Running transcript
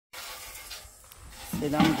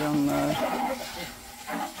Selam canlar.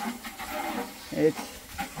 Evet.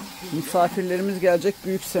 Misafirlerimiz gelecek.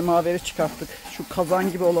 Büyük semaveri çıkarttık. Şu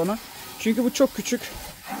kazan gibi olanı. Çünkü bu çok küçük.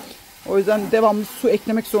 O yüzden devamlı su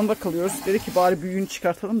eklemek zorunda kalıyoruz. Dedik ki bari büyüğünü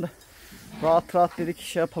çıkartalım da. Rahat rahat dedik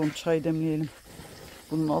şey yapalım. Çay demleyelim.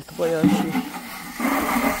 Bunun altı bayağı şey.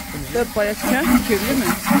 Bayağı kirli mi?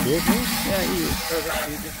 Yok mu? Ya iyi.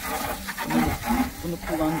 Bunu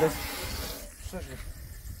kullanacağız.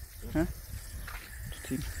 Ha?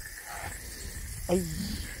 Tutayım. Ay.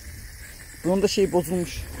 Bunun da şey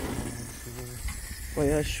bozulmuş.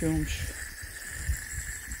 Bayağı şey olmuş.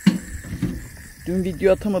 Dün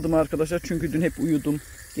video atamadım arkadaşlar çünkü dün hep uyudum.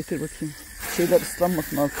 Getir bakayım. Şeyler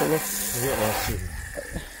ıslanmasın arkalar.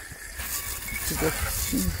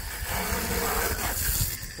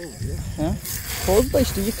 Ha? Toz da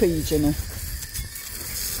işte yıka iyicene.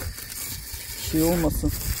 Şey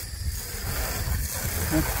olmasın.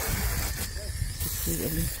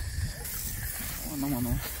 Anam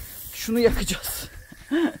anam. Şunu yakacağız.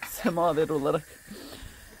 Semaver olarak.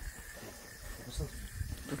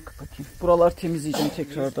 Dur kapatayım. Buralar temizleyeceğim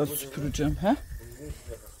tekrardan süpüreceğim. He?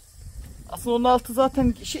 Aslında onun altı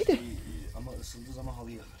zaten şeydi. Ama ısındığı zaman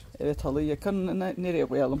halıyı yakar. Evet halıyı yakar. Nereye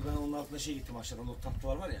koyalım? Ben onun altına şey gittim aşağıdan o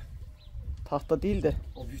tahtalar var ya. Tahta değil de.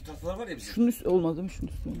 O büyük tahtalar var ya bizim. Şunun üstü olmadı mı?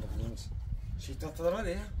 Şunun üstü. Şey tahtalar var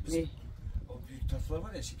ya. Ne? O büyük tahtalar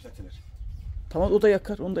var ya şey plateler. Tamam o da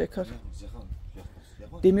yakar. Onu da yakar.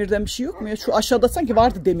 Yakmaz. Demirden bir şey yok mu ya? Şu aşağıda sanki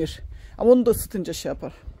vardı demir. Ama onu da ısıtınca şey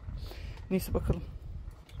yapar. Neyse bakalım.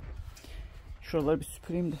 Şuraları bir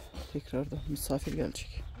süpüreyim de tekrardan misafir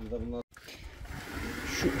gelecek.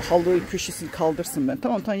 Şu halı köşesini kaldırsın ben.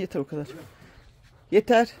 Tamam yeter o kadar.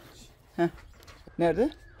 Yeter. Heh. Nerede?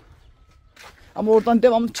 Ama oradan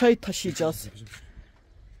devamlı çay taşıyacağız.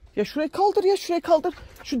 Ya şurayı kaldır ya şurayı kaldır.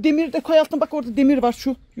 Şu demiri de koy altına bak orada demir var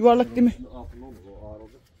şu yuvarlak demir.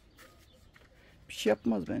 Bir şey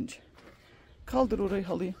yapmaz bence. Kaldır orayı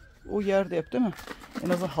halıyı. O yerde yap değil mi? En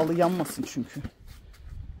azından halı yanmasın çünkü.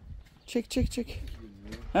 Çek.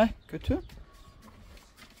 Heh kötü.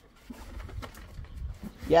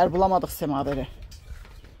 Yer bulamadık semavere.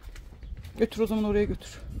 Götür o zaman oraya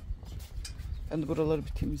götür. Ben de buraları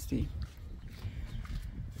bir temizleyeyim.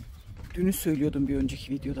 Dünü söylüyordum bir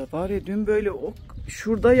önceki videoda. Var ya dün böyle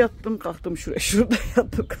şurada yattım kalktım şuraya. Şurada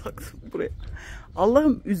yattım kalktım buraya.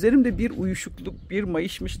 Allah'ım üzerimde bir uyuşukluk, bir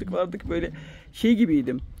mayışmışlık vardı ki böyle şey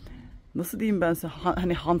gibiydim. Nasıl diyeyim ben size?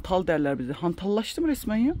 Hani hantal derler bize. Hantallaştım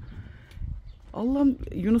resmen ya. Allah'ım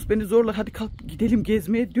Yunus beni zorla hadi kalk gidelim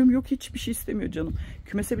gezmeye diyorum. Yok hiçbir şey istemiyor canım.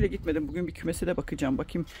 Kümese bile gitmedim. Bugün bir kümese de bakacağım.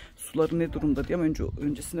 Bakayım suları ne durumda diye ama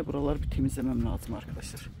öncesinde buraları bir temizlemem lazım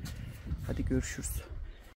arkadaşlar. Hadi görüşürüz.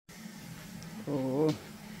 Oo.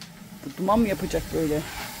 Bu duman mı yapacak böyle?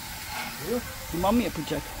 Duman mı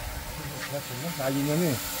yapacak?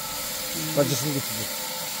 Alin'e bacısını getirecek.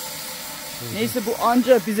 Neyse bu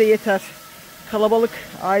anca bize yeter. Kalabalık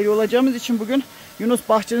aile olacağımız için bugün Yunus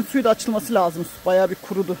bahçenin suyu da açılması lazım. Bayağı bir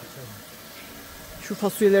kurudu. Şu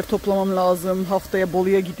fasulyeleri toplamam lazım. Haftaya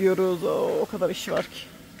Bolu'ya gidiyoruz. O kadar işi var ki.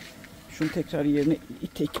 Şunu tekrar yerine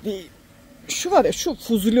itekleyeyim. Şu var ya şu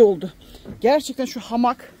fuzuli oldu. Gerçekten şu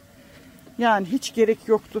hamak. Yani hiç gerek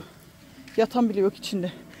yoktu. Yatan bile yok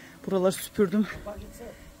içinde. Buraları süpürdüm.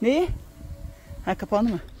 Neyi? Ha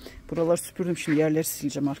kapandı mı? Buraları süpürdüm. Şimdi yerleri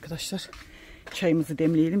sileceğim arkadaşlar. Çayımızı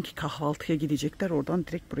demleyelim ki kahvaltıya gidecekler. Oradan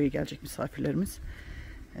direkt buraya gelecek misafirlerimiz.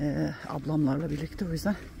 Ablamlarla birlikte. O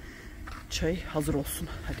yüzden çay hazır olsun.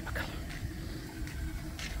 Hadi bakalım.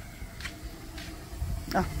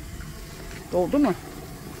 Ah, doldu mu?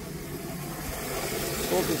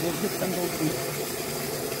 Doldu. Hepten doldu.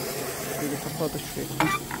 Böyle kapağı da şuraya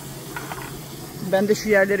koyayım. Ben de şu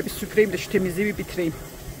yerleri bir süpüreyim de şu temizliği bir bitireyim.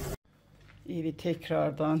 Evi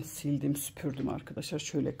tekrardan sildim, süpürdüm arkadaşlar.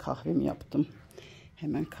 Şöyle kahvemi yaptım.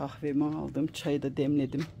 Hemen kahvemi aldım. Çayı da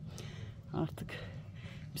demledim. Artık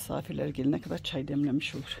misafirler gelene kadar çay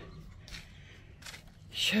demlenmiş olur.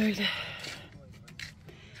 Şöyle.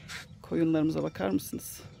 Koyunlarımıza bakar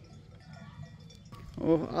mısınız?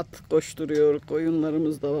 Oh at koşturuyor.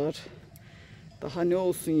 Koyunlarımız da var. Daha ne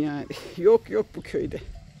olsun yani. Yok bu köyde.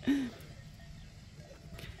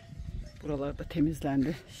 Buralar da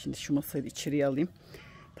temizlendi. Şimdi şu masayı içeriye alayım.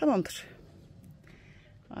 Tamamdır.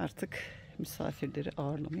 Artık misafirleri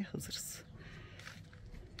ağırlamaya hazırız.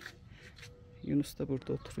 Yunus da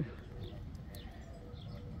burada oturuyor.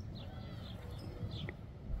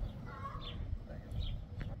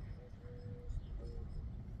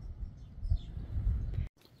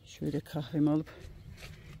 Şöyle kahvemi alıp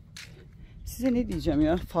size ne diyeceğim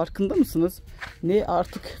ya, farkında mısınız? Ne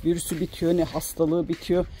artık virüsü bitiyor, ne hastalığı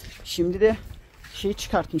bitiyor. Şimdi de şey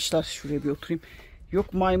çıkartmışlar, şuraya bir oturayım.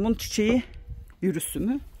 Yok maymun çiçeği virüsü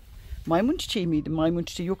mü? Maymun çiçeği miydi? Maymun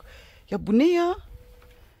çiçeği yok. Ya bu ne ya?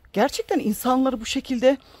 Gerçekten insanları bu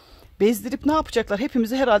şekilde bezdirip ne yapacaklar?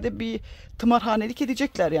 Hepimizi herhalde bir tımarhanelik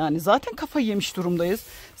edecekler yani. Zaten kafayı yemiş durumdayız.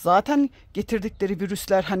 Zaten getirdikleri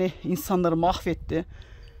virüsler hani insanları mahvetti.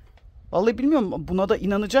 Vallahi bilmiyorum, buna da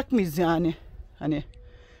inanacak mıyız yani? Hani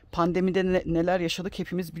pandemide neler yaşadık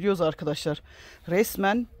hepimiz biliyoruz arkadaşlar.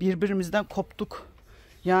 Resmen birbirimizden koptuk.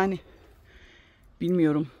 Yani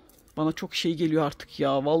bilmiyorum. Bana çok şey geliyor artık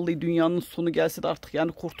ya. Vallahi dünyanın sonu gelse de artık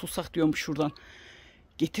yani kurtulsak diyorum şuradan.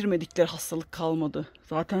 Getirmedikleri hastalık kalmadı.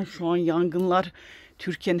 Zaten şu an yangınlar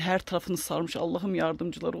Türkiye'nin her tarafını sarmış. Allah'ım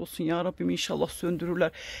yardımcıları olsun ya Rabbim, inşallah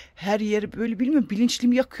söndürürler. Her yeri böyle bilmiyorum, bilinçli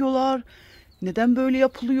mi yakıyorlar? Neden böyle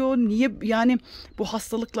yapılıyor? Niye yani bu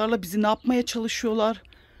hastalıklarla bizi ne yapmaya çalışıyorlar?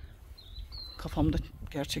 Kafamda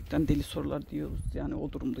gerçekten deli sorular diyoruz. Yani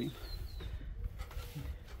o durumdayım.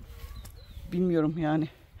 Bilmiyorum yani.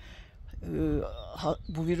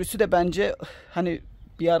 Bu virüsü de bence hani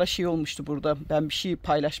bir ara şey olmuştu burada. Ben bir şey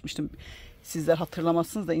paylaşmıştım. Sizler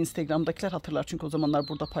hatırlamazsınız da Instagram'dakiler hatırlar. Çünkü o zamanlar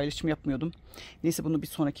burada paylaşım yapmıyordum. Neyse, bunu bir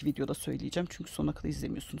sonraki videoda söyleyeceğim. Çünkü sonuna kadar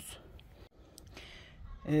izlemiyorsunuz.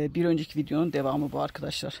 Bir önceki videonun devamı bu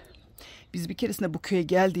arkadaşlar. Biz bir keresinde bu köye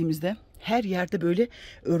geldiğimizde her yerde böyle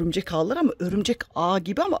örümcek ağlar, ama örümcek ağı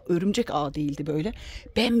gibi, ama örümcek ağı değildi böyle.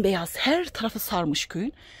 Bembeyaz, her tarafı sarmış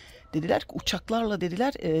köyün. Dediler ki uçaklarla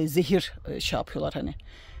dediler zehir şey yapıyorlar hani.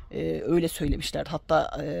 Öyle söylemişlerdi.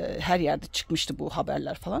 Hatta her yerde çıkmıştı bu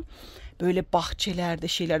haberler falan. Böyle bahçelerde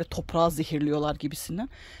şeylerde toprağı zehirliyorlar gibisinden.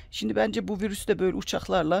 Şimdi bence bu virüsü de böyle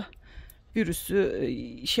uçaklarla virüsü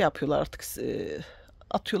şey yapıyorlar artık,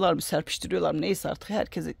 atıyorlar mı, serpiştiriyorlar mı, neyse artık,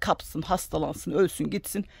 herkesi kapsın, hastalansın, ölsün,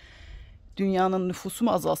 gitsin. Dünyanın nüfusu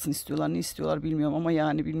mu azalsın istiyorlar, ne istiyorlar bilmiyorum, ama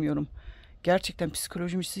yani bilmiyorum. Gerçekten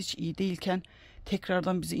psikolojimiz hiç iyi değilken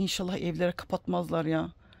tekrardan bizi inşallah evlere kapatmazlar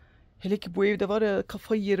ya. Hele ki bu evde var ya,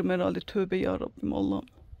 kafayı yerim herhalde. Tövbe ya Rabbim, Allah'ım.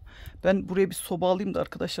 Ben buraya bir soba alayım da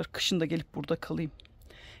arkadaşlar, kışın da gelip burada kalayım.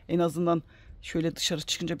 En azından şöyle dışarı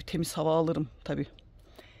çıkınca bir temiz hava alırım tabii.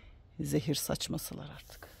 Zehir saçmasalar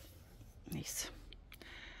artık. Neyse.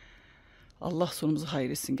 Allah sonumuzu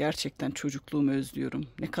hayretsin. Gerçekten çocukluğumu özlüyorum.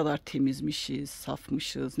 Ne kadar temizmişiz,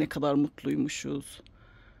 safmışız, ne kadar mutluymuşuz.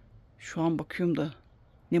 Şu an bakıyorum da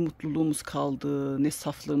ne mutluluğumuz kaldı, ne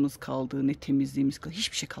saflığımız kaldı, ne temizliğimiz kaldı.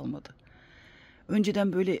 Hiçbir şey kalmadı.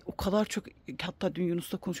 Önceden böyle o kadar çok, hatta dün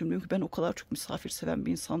Yunus'la konuşuyorum, diyorum ki ben o kadar çok misafir seven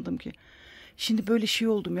bir insandım ki. Şimdi böyle şey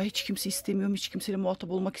oldum ya, hiç kimse istemiyorum, hiç kimseyle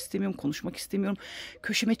muhatap olmak istemiyorum, konuşmak istemiyorum.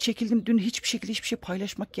 Köşeme çekildim, dün hiçbir şekilde hiçbir şey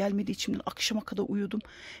paylaşmak gelmedi içimden, akşama kadar uyudum.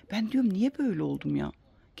 Ben diyorum niye böyle oldum ya?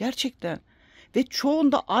 Gerçekten. Ve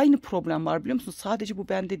çoğunda aynı problem var, biliyor musun? Sadece bu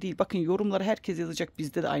bende değil. Bakın yorumlara herkes yazacak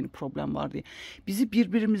bizde de aynı problem var diye. Bizi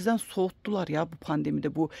birbirimizden soğuttular ya bu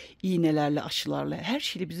pandemide, bu iğnelerle, aşılarla. Her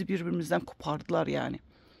şeyle bizi birbirimizden kopardılar yani.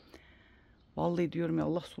 Vallahi diyorum ya,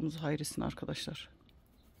 Allah sonumuzu hayretsin arkadaşlar.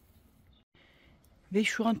 Ve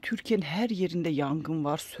şu an Türkiye'nin her yerinde yangın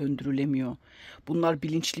var, söndürülemiyor. Bunlar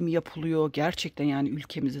bilinçli mi yapılıyor? Gerçekten yani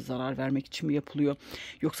ülkemize zarar vermek için mi yapılıyor?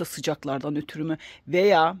 Yoksa sıcaklardan ötürü mü?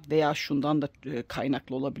 Veya şundan da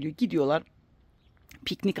kaynaklı olabiliyor. Gidiyorlar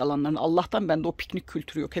piknik alanlarına. Allah'tan bende o piknik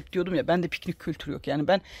kültürü yok. Hep diyordum ya, bende piknik kültürü yok. Yani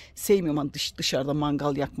ben sevmiyorum hani dışarıda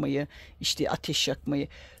mangal yakmayı, işte ateş yakmayı.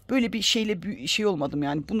 Böyle bir şeyle bir şey olmadım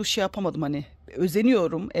yani. Bunu şey yapamadım hani.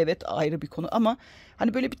 Özeniyorum, evet, ayrı bir konu, ama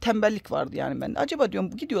hani böyle bir tembellik vardı yani ben. Acaba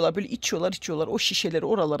diyorum, gidiyorlar böyle içiyorlar o şişeleri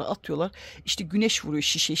oralara atıyorlar. İşte güneş vuruyor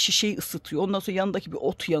şişeyi ısıtıyor. Ondan sonra yanındaki bir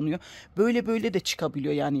ot yanıyor. Böyle de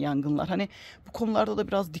çıkabiliyor yani yangınlar. Hani bu konularda da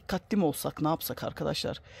biraz dikkatli mi olsak, ne yapsak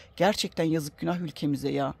arkadaşlar? Gerçekten yazık, günah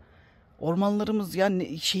ülkemize ya. Ormanlarımız ya,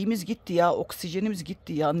 şeyimiz gitti ya, oksijenimiz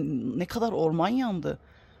gitti ya. Ne kadar orman yandı.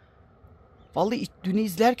 Vallahi dün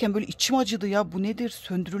izlerken böyle içim acıdı ya. Bu nedir?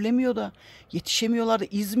 Söndürülemiyor da. Yetişemiyorlar da.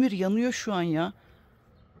 İzmir yanıyor şu an ya.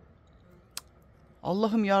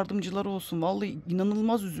 Allah'ım yardımcıları olsun. Vallahi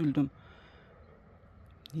inanılmaz üzüldüm.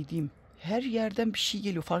 Ne diyeyim? Her yerden bir şey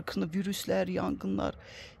geliyor. Farkında, virüsler, yangınlar,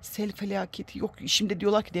 sel felaketi. Yok şimdi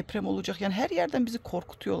diyorlar ki deprem olacak. Yani her yerden bizi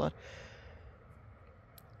korkutuyorlar.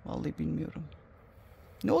 Vallahi bilmiyorum.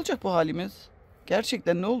 Ne olacak bu halimiz?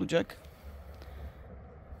 Gerçekten ne olacak?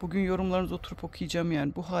 Bugün yorumlarınızı oturup okuyacağım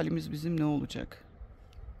yani. Bu halimiz bizim ne olacak?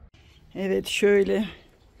 Evet, şöyle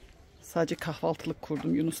sadece kahvaltılık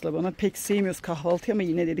kurdum Yunus'la bana. Pek sevmiyoruz kahvaltıyı ama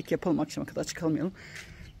yine dedik yapalım, akşama kadar aç kalmayalım.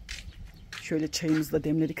 Şöyle çayımızı da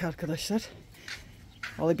demledik arkadaşlar.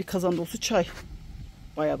 Vallahi bir kazan dolusu çay.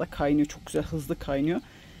 Bayağı da kaynıyor. Çok güzel, hızlı kaynıyor.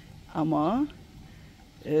 Ama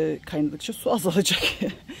kaynadıkça su azalacak.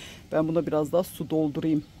 Ben buna biraz daha su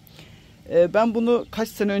doldurayım. Ben bunu kaç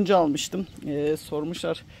sene önce almıştım.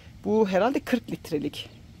 Sormuşlar. Bu herhalde 40 litrelik.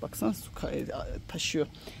 Baksana su taşıyor.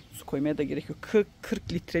 Su koymaya da gerek yok.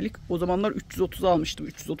 40 litrelik. O zamanlar 330 almıştım.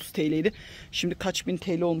 330 TL'ydi. Şimdi kaç bin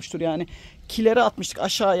TL olmuştur yani. Kilere atmıştık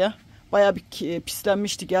aşağıya. Bayağı bir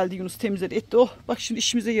pislenmişti. Geldi Yunus temizledi etti. Oh bak şimdi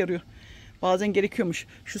işimize yarıyor. Bazen gerekiyormuş.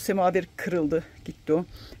 Şu semaver kırıldı. Gitti o.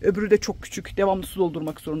 Öbürü de çok küçük. Devamlı su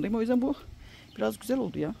doldurmak zorundayım. O yüzden bu biraz güzel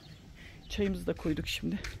oldu ya. Çayımızı da koyduk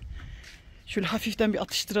şimdi. Şöyle hafiften bir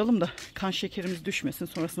atıştıralım da kan şekerimiz düşmesin.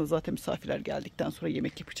 Sonrasında zaten misafirler geldikten sonra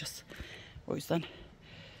yemek yapacağız. O yüzden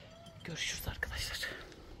görüşürüz arkadaşlar.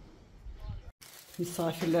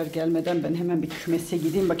 Misafirler gelmeden ben hemen bir kümese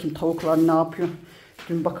gideyim. Bakayım tavuklar ne yapıyor.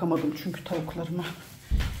 Dün bakamadım çünkü tavuklarıma.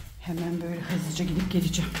 Hemen böyle hızlıca gidip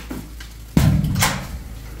geleceğim.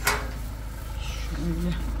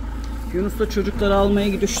 Şöyle. Yunus da çocukları almaya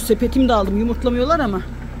gidiyor. Şu sepetimi de aldım. Yumurtlamıyorlar ama.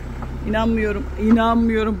 İnanmıyorum.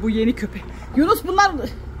 İnanmıyorum bu yeni köpek. Yunus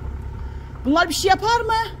bunlar bir şey yapar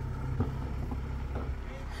mı?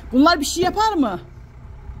 Bunlar bir şey yapar mı?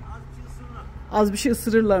 Az bir şey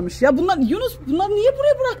ısırırlarmış. Ya bunlar Yunus bunlar niye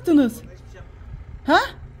buraya bıraktınız? Hiçbir şey yapmıyor. Ha?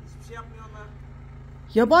 Hiçbir şey yapmıyorlar.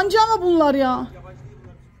 Yabancı ama bunlar ya. Yabancı değil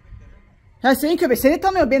bunlar. Ha senin köpek seni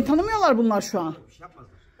tanıyor. Beni tanımıyorlar bunlar şu an. Bir şey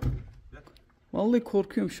yapmazlar. Vallahi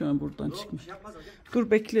korkuyorum şu an buradan çıkmak. Şey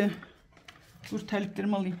dur bekle. Dur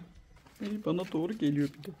terliklerimi alayım. Bana doğru geliyor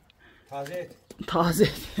bir de. Taze et. Taze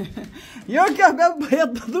et. Yok ya ben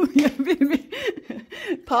bayatladım ya.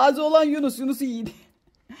 Taze olan Yunus'u yiydi.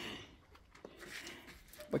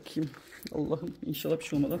 Bakayım. Allah'ım inşallah bir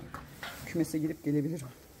şey olmadan kümese gidip gelebilirim.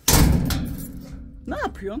 Ne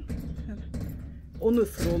yapıyorsun? Onu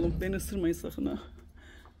ısır oğlum. Beni ısırmayın sakın ha.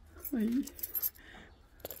 Ay.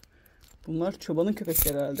 Bunlar çobanın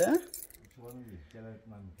köpekleri herhalde. Ha? Çobanın değil.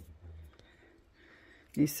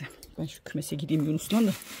 Neyse ben şu kümese gideyim Yunus'la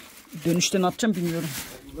da dönüşte ne yapacağım bilmiyorum.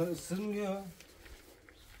 Bunlar ısırmıyor.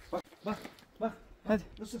 Bak. Hadi.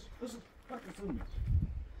 Isır. Bak ısırmıyor.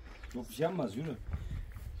 Yok bir şey yapmaz yürü.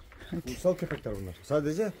 Uysal köpekler bunlar.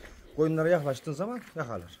 Sadece koyunlara yaklaştığın zaman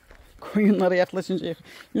yakalar. Koyunlara yaklaşınca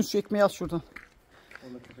Yunus şu ekmeği al şuradan.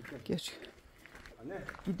 Geç. Anne.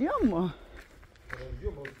 Gidiyor mu?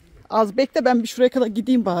 Az bekle ben bir şuraya kadar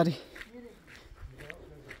gideyim bari.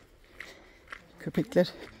 Köpekler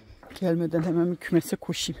gelmeden hemen bir kümese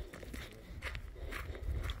koşayım.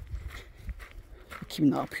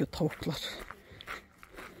 Bakayım ne yapıyor tavuklar.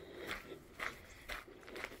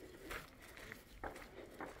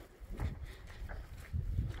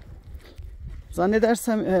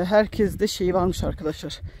 Zannedersem herkeste şey varmış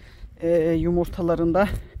arkadaşlar. Yumurtalarında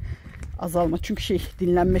azalma. Çünkü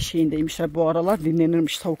dinlenme şeyindeymişler. Bu aralar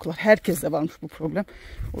dinlenirmiş tavuklar. Herkeste varmış bu problem.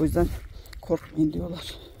 O yüzden korkmayın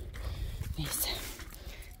diyorlar. Neyse.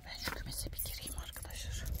 Ben şu kümese bir gireyim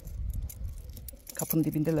arkadaşlar. Kapının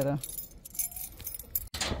dibindeler ha.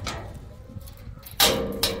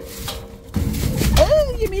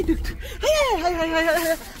 Yemeği döktü.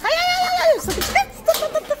 Hay. Sakın.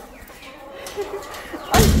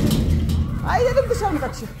 Ay dedim dışarı mı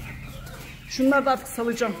kaçıyor? Şunları da artık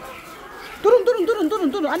salacağım.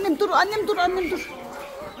 Durun. Annem dur.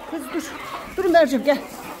 Kız dur. Durun vereceğim gel.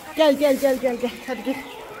 Gel. Hadi gel.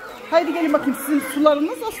 Haydi gelin bakayım sizin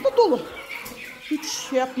sularınız aslında dolu. Hiç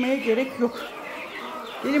şey yapmaya gerek yok.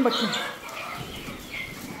 Gelin bakayım.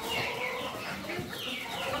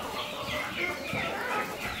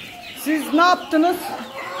 Siz ne yaptınız?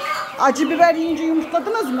 Acı biber yiyince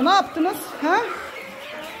yumurtladınız mı? Ne yaptınız? Ha?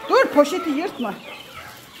 Dur poşeti yırtma.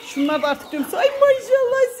 Şunlar da artık diyorum. Ay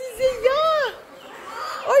maşallah size ya.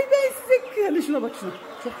 Ay ben size. Hadi şuna bak şuna.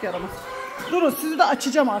 Çok yaramaz. Durun sizi de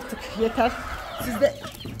açacağım artık. Yeter. Siz de.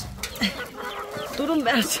 Durun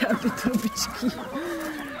vereceğim bir çıkayım.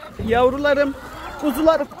 Yavrularım.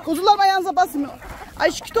 Kuzularım ayağınıza basmıyor.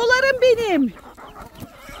 Aşkitolarım benim.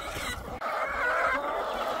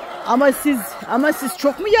 Ama siz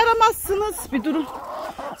çok mu yaramazsınız? Bir durun.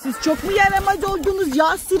 Siz çok mu yaramaz oldunuz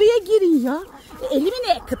ya? Sıraya girin ya. Elimi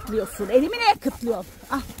neye kıtlıyorsun?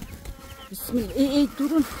 Ah. Bismillah.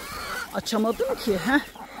 Durun. Açamadım ki.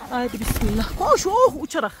 Haydi bismillah. Koş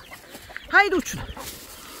uçarak. Haydi uçun.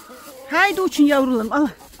 Haydi uçun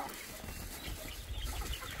yavrularım.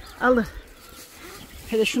 Alın.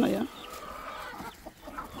 Hele şuna ya.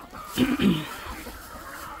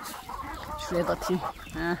 Şuraya da atayım.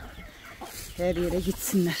 Her yere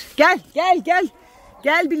gitsinler. Gel.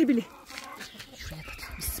 Gel bili. Şuraya da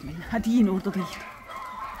atayım. Bismillah. Hadi yiyin orada da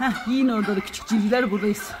yiyin. Yiyin orada da küçük civcivler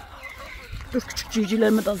buradayız. Dur küçük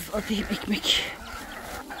civcivlerime de atayım ekmek.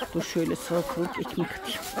 Dur şöyle salatalık ekmek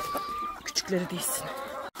atayım. Küçükleri değilsin.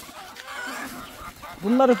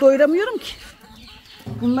 Bunları doyuramıyorum ki.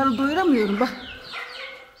 Bunları doyuramıyorum bak.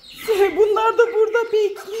 Bunlar da burada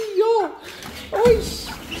bekliyor. Oy.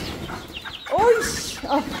 Oy.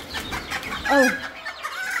 Al. Al.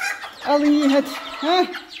 Alın yiyin hadi. Heh.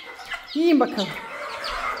 Yiyin bakalım.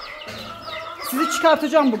 Sizi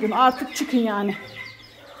çıkartacağım bugün. Artık çıkın yani.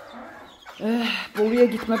 Bolu'ya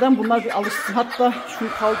gitmeden bunlar bir alışsın. Hatta şunu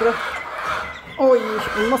kaldıra. Oy.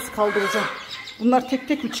 Bunu nasıl kaldıracağım? Bunlar tek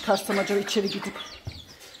tek mi çıkarsam acaba içeri gidip?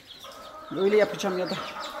 Böyle yapacağım ya da.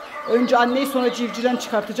 Önce anneyi sonra civcivden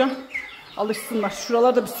çıkartacağım. Alışsınlar.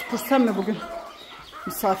 Şuralarda bir süpürsem mi bugün?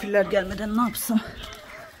 Misafirler gelmeden ne yapsam?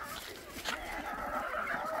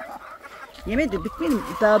 Yemedi, bitmedi mi?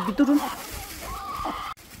 Daha bir durun.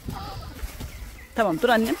 Tamam dur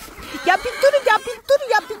annem. Ya bir durun ya, bir durun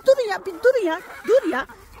ya, bir durun ya, bir durun ya. Dur ya,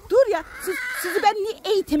 dur ya. Sizi ben niye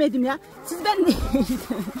eğitemedim ya? Sizi ben niye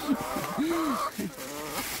eğitemedim?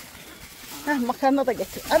 Heh, makarna da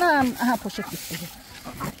getir. Anam, aha poşet gitti.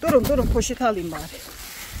 Durun poşeti alayım bari.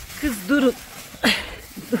 Kız durun.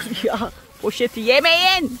 Dur ya, poşeti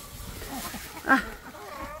yemeyin. Ah,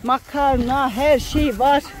 makarna, her şey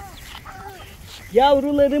var.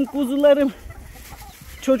 Yavrularım, kuzularım.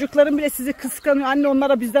 Çocuklarım bile sizi kıskanıyor. Anne,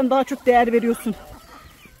 onlara bizden daha çok değer veriyorsun.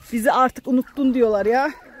 Bizi artık unuttun diyorlar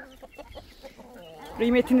ya.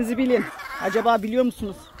 Kıymetinizi bilin. Acaba biliyor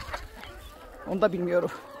musunuz? Onu da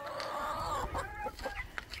bilmiyorum.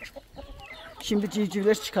 Şimdi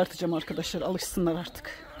civcivleri çıkartacağım arkadaşlar. Alışsınlar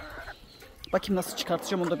artık. Bakayım nasıl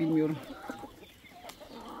çıkartacağım, onu da bilmiyorum.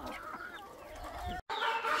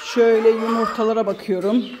 Şöyle yumurtalara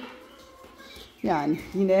bakıyorum. Yani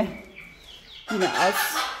yine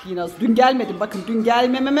az. Yine az. Dün gelmedim. Bakın dün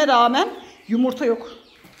gelmememe rağmen yumurta yok.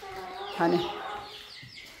 Hani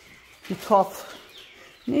bir tuhaf.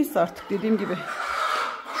 Neyse artık dediğim gibi.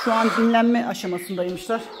 Şu an dinlenme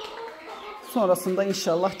aşamasındaymışlar. Sonrasında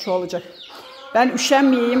inşallah çoğalacak. Ben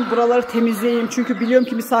üşenmeyeyim, buraları temizleyeyim. Çünkü biliyorum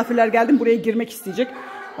ki misafirler geldim, buraya girmek isteyecek.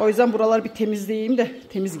 O yüzden buraları bir temizleyeyim de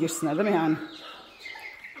temiz girsinler, değil mi yani?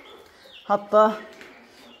 Hatta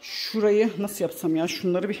şurayı nasıl yapsam ya?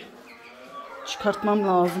 Şunları bir çıkartmam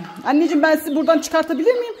lazım. Anneciğim, ben sizi buradan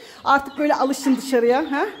çıkartabilir miyim? Artık böyle alışın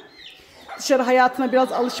dışarıya. Ha? Dışarı hayatına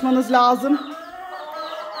biraz alışmanız lazım.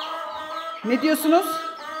 Ne diyorsunuz?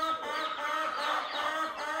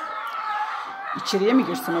 İçeriye mi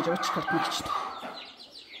girsem acaba çıkartmak için?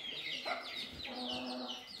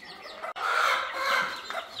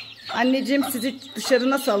 Anneciğim, sizi dışarı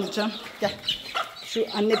nasıl alacağım? Gel. Şu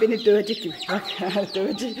anne beni dövecek gibi. Bak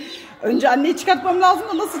dövecek. Önce anneyi çıkartmam lazım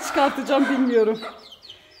da nasıl çıkartacağım bilmiyorum.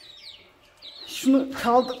 Şunu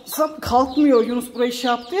kaldırsam kalkmıyor. Yunus burayı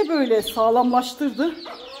şey yaptı ya, böyle sağlamlaştırdı.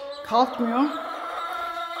 Kalkmıyor.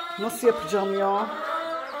 Nasıl yapacağım ya?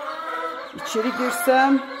 İçeri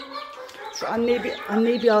girsem. Şu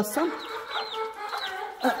anneyi bir alsam.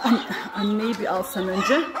 Anneyi bir alsam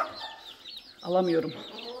önce. Alamıyorum.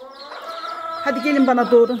 Hadi gelin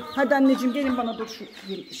bana doğru. Hadi anneciğim gelin bana doğru. Şu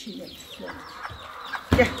şeyleri.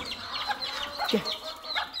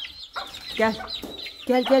 Gel.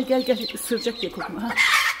 Gel. Isıracak diye korkma.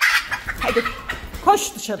 Hadi.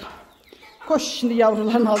 Koş dışarı. Koş. Şimdi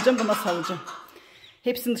yavrularını alacağım. Buna salacağım.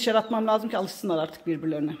 Hepsini dışarı atmam lazım ki alışsınlar artık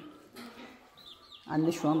birbirlerine.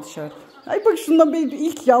 Anne şu an dışarı. Ay bak, şundan benim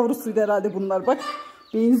ilk yavrusuydu herhalde bunlar. Bak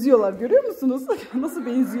benziyorlar, görüyor musunuz? Nasıl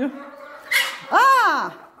benziyor? Aa!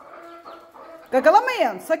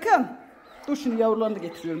 Gagalamayın sakın. Dur, şimdi yavrularını da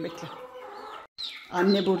getiriyorum, bekle.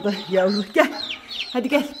 Anne burada, yavru gel. Hadi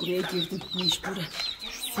gel, buraya girdim. Ne iş burada?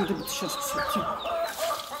 Şu suyu da bir dışarı çıkartayım.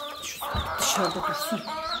 Şu dışarıda dursun.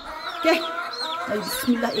 Gel. Ay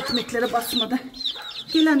bismillah, ekmeklere basmadan.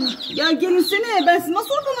 Gel anne. Ya gelinsene, ben sizi nasıl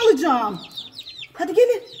oradan alacağım? Hadi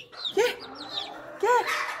gelin. Gel.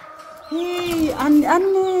 Hey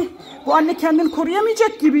anne. Bu anne kendini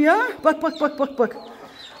koruyamayacak gibi ya. Bak.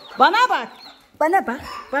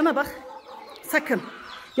 Bana bak. Sakın.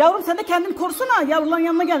 Yavrum, sen de kendini korusana. Yavruların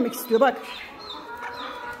yanına gelmek istiyor, bak.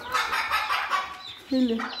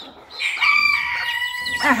 Öyle.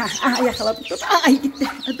 Aha yakaladım. Dur. Ay gitti.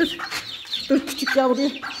 Dur küçük yavruyu.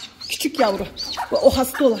 Küçük yavru. O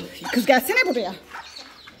hasta olan. Kız gelsene buraya.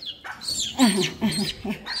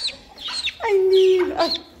 Annem.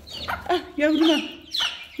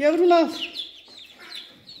 Yavrunu al.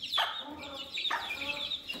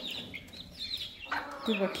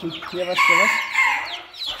 Dur bakayım. Yavaş.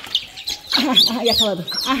 Aha yakaladım.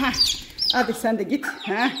 Aha. Hadi sen de git.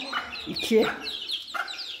 Ha? 2.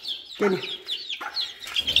 Gelin.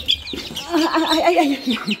 Ay.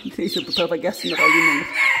 Neyse bu tarafa gelsinler, alayım onu.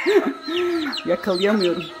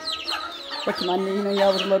 Yakalayamıyorum. Bakın anne yine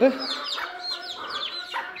yavruları.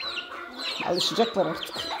 Alışacaklar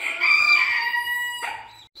artık.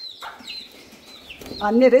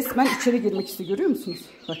 Anne resmen içeri girmek istiyor. Görüyor musunuz?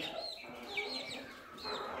 Bak.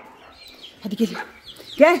 Hadi gelin.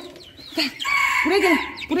 Gel. Gel. Buraya gelin.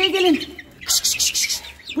 Buraya gelin. Kış, kış, kış, kış.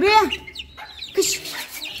 Buraya. Kış.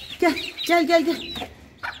 Gel. Gel gel gel.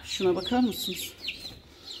 Şuna bakar mısınız?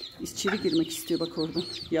 İçeri girmek istiyor bak oradan.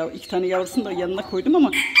 Ya 2 tane yavrusunu da yanına koydum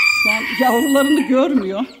ama şu an yavrularını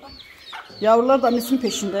görmüyor. Yavrular da annesinin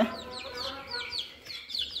peşinde.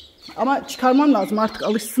 Ama çıkarmam lazım artık,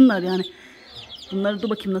 alışsınlar yani. Bunları da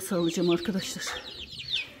bakayım nasıl alacağım arkadaşlar.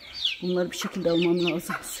 Bunları bir şekilde almam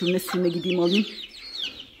lazım. Sürüne sürüne gideyim alayım.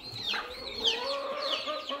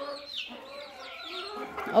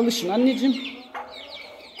 Alışın anneciğim.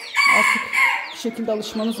 Artık bir şekilde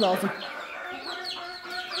alışmanız lazım.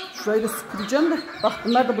 Şurayı da süpüreceğim de. Bak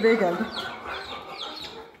bunlar da buraya geldi.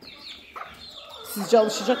 Sizce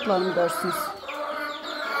alışacaklar mı dersiniz?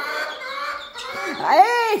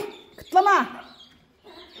 Hey! Kıtlama!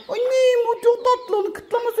 Annem o çok tatlı, onu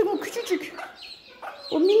kıtlamasın, o küçücük.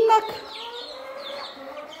 O minnak.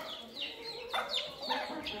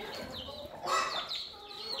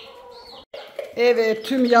 Evet,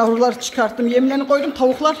 tüm yavrular çıkarttım. Yemlerini koydum.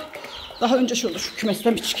 Tavuklar daha önce şöyle şu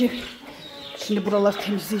kümesten bir çıkayım. Şimdi buraları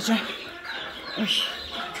temizleyeceğim. Ay.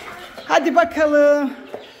 Hadi bakalım.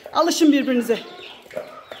 Alışın birbirinize.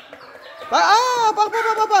 Bak,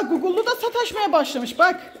 bak. Google'lu da sataşmaya başlamış.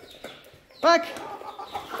 Bak. Bak.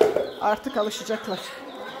 Artık alışacaklar.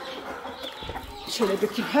 Şöyle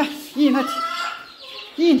dökeyim. Heh, yiyin hadi.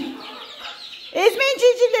 Yiyin. Ezmeyin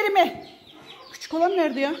civcivlerimi. Küçük olan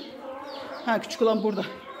nerede ya? Ha, küçük olan burada.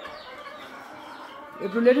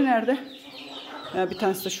 Öbürleri nerede? Ya bir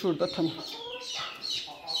tanesi de şurada, tamam.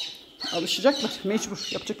 Alışacaklar mecbur,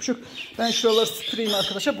 yapacak bir şey yok. Ben şuraları süpüreyim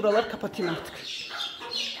arkadaşlar, buraları kapatayım artık.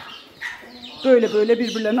 Böyle böyle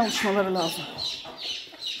birbirlerine alışmaları lazım.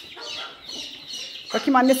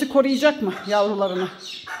 Bakayım annesi koruyacak mı yavrularını?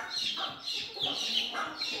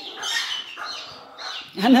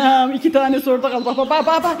 Anam 2 tanesi orada kaldı. Bak.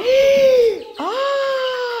 Bak.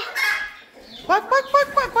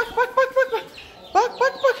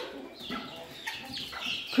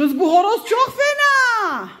 Kız bu horoz çok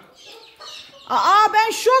fena.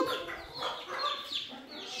 Ben şok.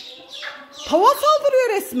 Tavuğa saldırıyor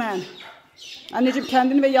resmen. Anneciğim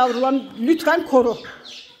kendini ve yavrularını lütfen koru.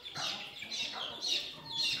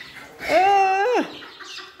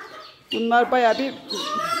 Bunlar bayağı bir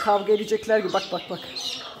kavga edecekler gibi. Bak.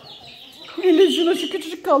 Hele şuna, şu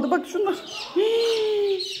küçücük kaldı. Bak şunlar.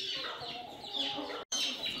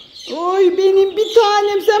 Oy benim bir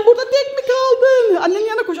tanem, sen burada tek mi kaldın? Annenin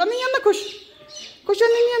yanına koş. Koş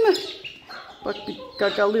annenin yanına. Bak bir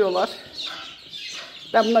gagalıyorlar.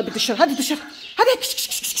 Ben bunları bir dışarı. Hadi dışarı. Hadi kış.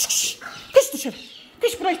 Kış dışarı.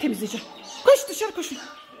 Kış, burayı temizleyeceğim. Koş dışarı koşun.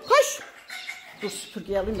 Koş. Dur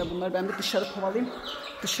süpürgeyi alayım da bunları ben bir dışarı kovalayayım.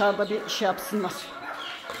 Dışarıda bir şey yapsınlar.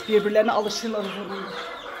 Birbirlerine alışırlar.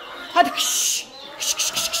 Hadi kış. Kış.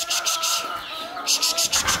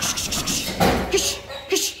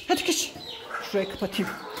 Hadi kış. Şurayı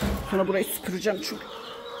kapatayım. Sonra burayı süpüreceğim çünkü.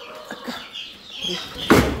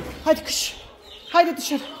 Hadi kış. Haydi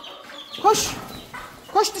dışarı.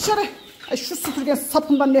 Koş dışarı. Ay şu süpürge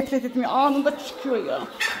sapından nefret etmiyor. Anında çıkıyor ya.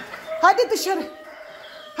 Hadi dışarı.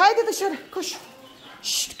 Haydi dışarı. Koş.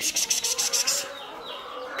 Kış.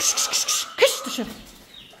 Kış dışarı.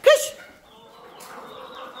 Kış.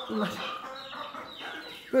 Bunlar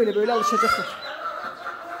böyle alışacaklar.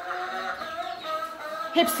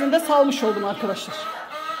 Hepsini de salmış oldum arkadaşlar.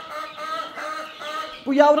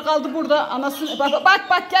 Bu yavru kaldı burada. Anasını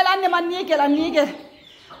bak gel annem, anneye gel.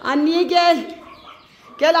 Anneye gel.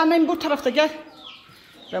 Gel annem bu tarafta gel.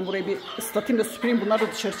 Ben burayı bir ıslatayım da süpüreyim. Bunlar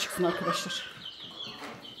da dışarı çıksın arkadaşlar.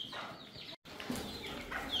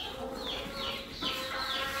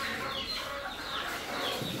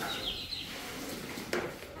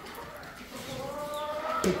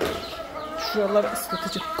 Şuraları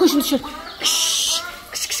ıslatacağım. Koşun dışarı.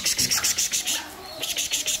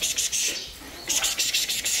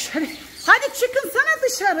 Hadi çıkın sana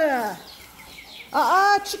dışarı.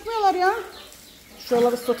 Çıkmıyorlar ya.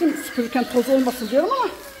 Şuraları ıslatayım, süpürürken toz olmasın diyorum ama.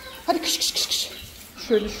 Hadi kış.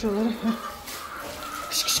 Şöyle şuraları.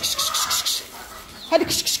 Kış. Hadi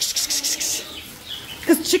kış.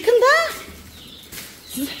 Kız çıkın da.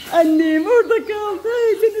 Annem orada kaldı.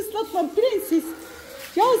 Seni ıslatmam prenses.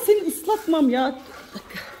 Ya seni ıslatmam ya. Bir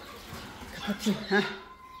dakika. Kapatayım.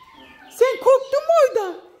 Sen korktun mu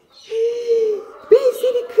orada? Ben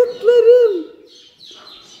seni kıtlarım.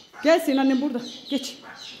 Gel senin annem burada. Geç.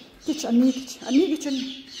 Anneye geç.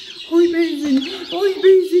 Oy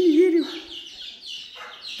ben seni yerim.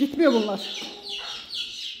 Gitmiyor bunlar.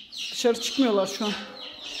 Dışarı çıkmıyorlar şu an.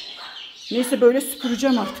 Neyse böyle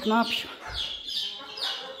süpüreceğim artık, ne yapayım.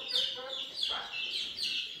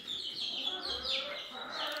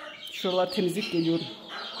 Şuralar temizlik geliyorum.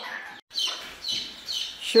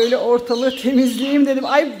 Şöyle ortalığı temizleyeyim dedim.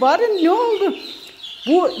 Ay bari ne oldu?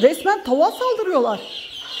 Bu resmen tavuğa saldırıyorlar.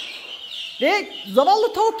 Ve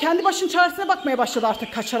zavallı tavuk kendi başının çaresine bakmaya başladı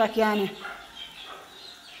artık kaçarak yani.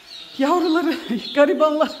 Yavruları,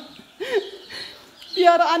 garibanlar.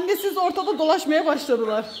 Bir ara annesiz ortada dolaşmaya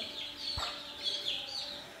başladılar.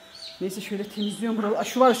 Neyse şöyle temizliyorum buraları.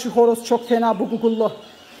 Şu var, şu horoz çok fena, bu gugullu.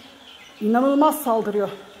 İnanılmaz saldırıyor.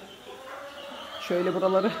 Şöyle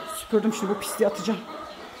buraları süpürdüm, şimdi bu pisliği atacağım.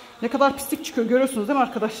 Ne kadar pislik çıkıyor görüyorsunuz değil mi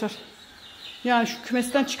arkadaşlar? Yani şu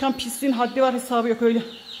kümesten çıkan pisliğin haddi var hesabı yok öyle.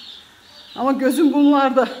 Ama gözüm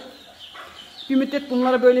bunlarda. Bir müddet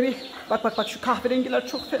bunlara böyle bir bak şu kahverengiler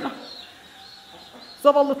çok fena.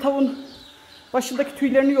 Zavallı tavuğun başındaki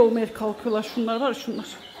tüylerini yolmaya kalkıyorlar. Şunlar var ya, şunlar.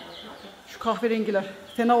 Şu kahverengiler.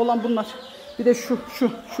 Fena olan bunlar. Bir de şu.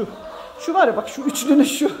 Şu var ya bak, şu üçlünün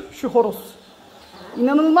şu horoz.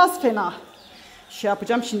 İnanılmaz fena. Şey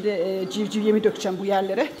yapacağım şimdi, civciv yemi dökeceğim bu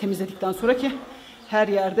yerlere temizledikten sonra ki her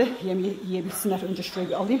yerde yemi yiyebilsinler. Önce şurayı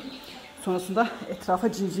bir alayım. Sonrasında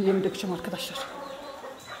etrafa civciv yemi dökeceğim arkadaşlar.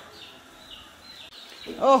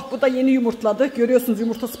 Oh, bu da yeni yumurtladı. Görüyorsunuz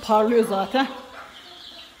yumurtası parlıyor zaten.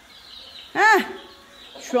 Heh.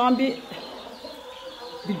 Şu an bir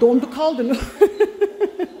dondu kaldı.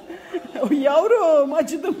 Oy yavrum,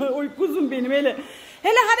 acıdı mı? Oy kuzum benim, hele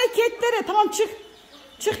hareketlere. Tamam,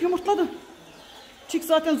 çık yumurtladım. Çık,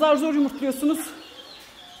 zaten zar zor yumurtluyorsunuz.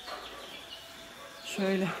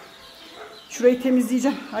 Şöyle. Şurayı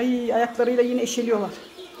temizleyeceğim. Ay, ayaklarıyla yine eşeliyorlar.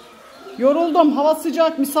 Yoruldum. Hava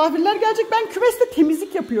sıcak. Misafirler gelecek. Ben kümeste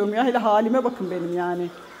temizlik yapıyorum ya. Hele halime bakın benim yani.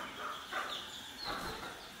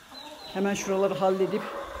 Hemen şuraları halledip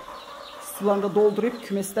sularını da doldurup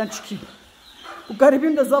kümesten çıkayım. Bu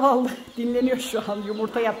garibim de zavallı. Dinleniyor şu an.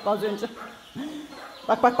 Yumurta yaptı az önce.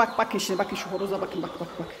 Bak şimdi. Bakın şu horoza bakın. Bak.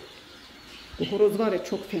 Bu horoz var ya,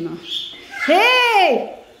 çok fena.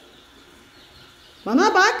 Hey!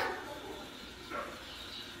 Bana bak.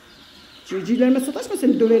 Civcivlerime sataşma,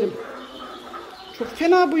 seni döverim. Çok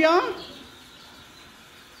fena bu ya.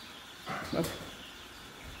 Bak.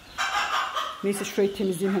 Neyse şurayı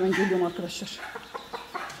temizleyeyim, hemen geliyorum arkadaşlar.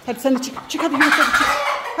 Hadi sen de çık hadi yumurta çık.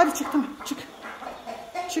 Hadi çık, tamam çık.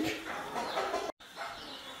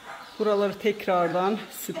 Buraları tekrardan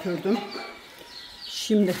süpürdüm.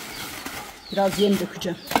 Şimdi biraz yem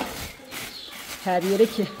dökeceğim. Her yere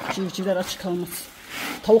ki civcivler aç kalmasın.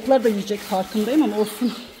 Tavuklar da yiyecek farkındayım ama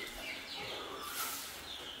olsun.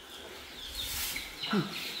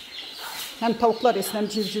 Hem tavuklar yesin hem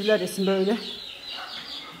civcivler yesin böyle.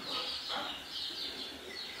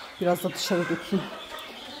 Biraz da dışarı dökeyim.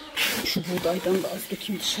 Şu buğdaydan da az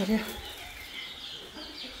dökeyim dışarıya.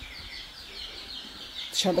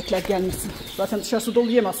 Dışarıdakiler gelmesin. Zaten dışarısı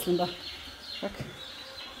dolu yem aslında. Bak.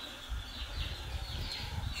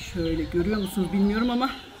 Şöyle görüyor musunuz bilmiyorum ama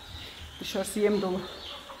dışarısı yem dolu.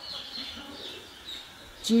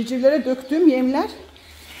 Civcivlere döktüğüm yemler,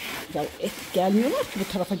 ya gelmiyorlar ki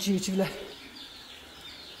bu tarafa civcivler.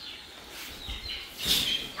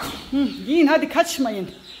 Yiyin hadi,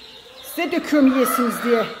 kaçmayın. Size döküyorum yiyesiniz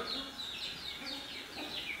diye.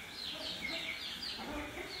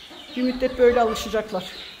 Bir müddet böyle alışacaklar.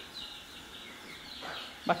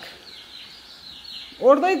 Bak.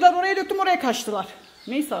 Oradaydılar, oraya döktüm, oraya kaçtılar.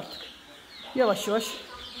 Neyse artık. Yavaş yavaş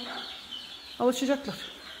alışacaklar.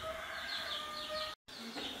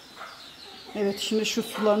 Evet, şimdi şu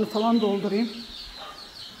sularını falan doldurayım.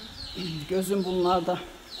 Gözüm bunlarda.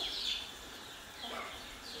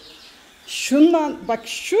 Şundan bak,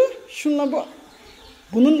 şunla bu.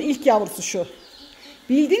 Bunun ilk yavrusu şu.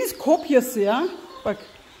 Bildiğiniz kopyası ya. Bak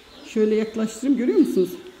şöyle yaklaştırayım, görüyor musunuz?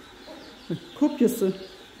 Bak, kopyası.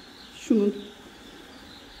 Şunun.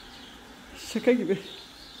 Şaka gibi.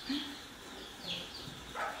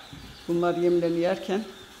 Bunlar yemlerini yerken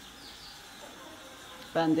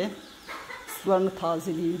ben de sularını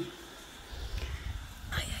tazeleyeyim.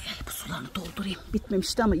 Ay bu sularını doldurayım.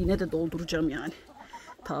 Bitmemişti ama yine de dolduracağım yani.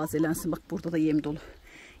 Tazelensin. Bak burada da yem dolu.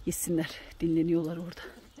 Yesinler. Dinleniyorlar orada.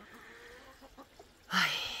 Ay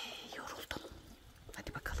yoruldum.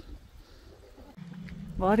 Hadi bakalım.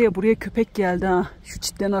 Var ya, buraya köpek geldi ha. Şu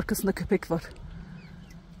çitlerin arkasında köpek var.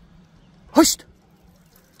 Hoşt!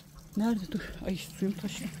 Nerede? Dur. Ay suyum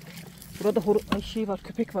taşıyor. Burada şey var,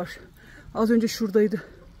 köpek var. Az önce şuradaydı.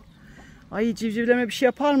 Ay civcivleme bir şey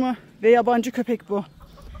yapar mı? Ve yabancı köpek bu.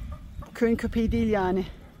 Bu köyün köpeği değil yani.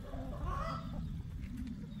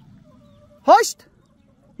 Hoşt!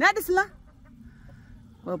 Neredesin lan?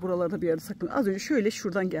 Buralarda bir yerde saklanıyor. Az önce şöyle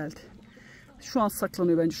şuradan geldi. Şu an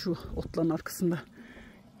saklanıyor bence şu otların arkasında.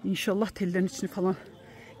 İnşallah tellerin içine falan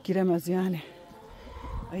giremez yani.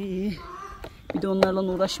 Ay, bir de onlarla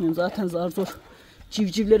uğraşmayayım. Zaten zar zor.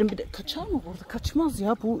 Civcivlerin bir de kaçar mı burada? Kaçmaz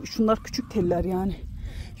ya. Şunlar küçük teller yani.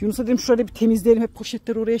 Yunus'a dedim şurada bir temizleyelim. Hep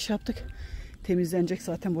poşetleri oraya şey yaptık. Temizlenecek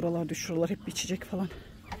zaten buralarda. Şuralar hep içecek falan.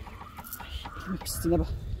 Ay, elimin pisliğine bak.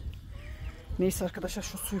 Neyse arkadaşlar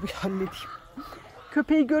şu suyu bir halledeyim.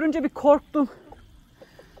 Köpeği görünce bir korktum.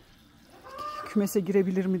 Kümese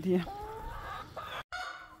girebilir mi diye.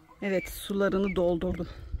 Evet, sularını doldurdum.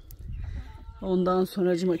 Ondan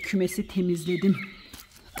sonra kümesi temizledim.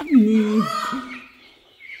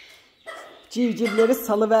 Civcivleri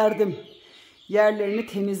salıverdim. Yerlerini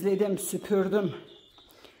temizledim, süpürdüm.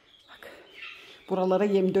 Bak, buralara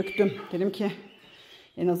yem döktüm. Dedim ki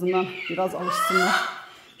en azından biraz alışsınlar.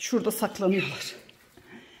 Şurada saklanıyorlar.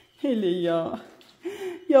 Hele ya.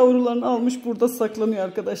 Yavrularını almış burada saklanıyor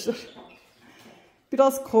arkadaşlar.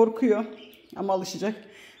 Biraz korkuyor ama alışacak.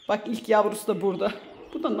 Bak ilk yavrusu da burada.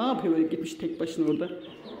 Bu da ne yapıyor böyle gitmiş tek başına orada.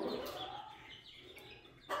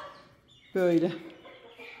 Böyle.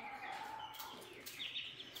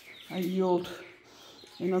 Ay iyi oldu.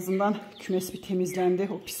 En azından kümes bir temizlendi.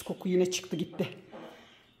 O pis koku yine çıktı gitti.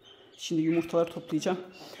 Şimdi yumurtaları toplayacağım.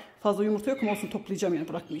 Fazla yumurta yok ama olsun toplayacağım yani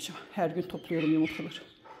bırakmayacağım. Her gün topluyorum yumurtaları.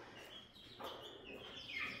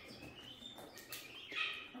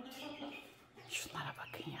 Şunlara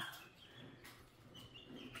bakın ya.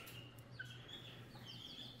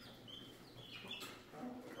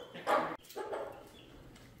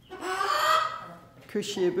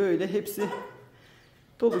 Köşeye böyle hepsi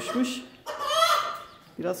doluşmuş.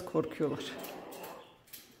 Biraz korkuyorlar.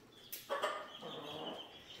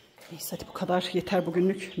 Neyse hadi bu kadar yeter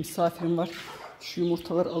bugünlük. Misafirim var. Şu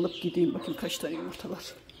yumurtaları alıp gideyim. Bakın kaç tane yumurta var.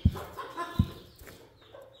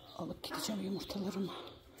 Alıp gideceğim yumurtalarımı.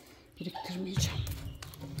 Biriktirmeyeceğim.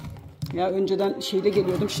 Ya önceden şeyle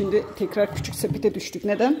geliyordum. Şimdi tekrar küçük sepete düştük.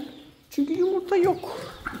 Neden? Çünkü yumurta yok.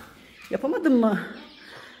 Yapamadın mı?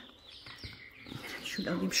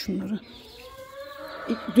 Şöyle alayım şunları.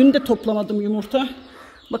 Dün de toplamadım yumurta.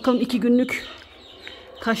 Bakalım 2 günlük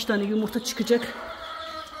kaç tane yumurta çıkacak.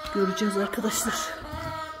 Göreceğiz arkadaşlar.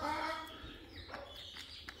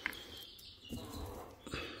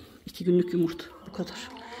 İki günlük yumurta. Bu kadar.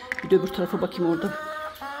 Bir de öbür tarafa bakayım orada.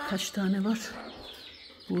 Kaç tane var?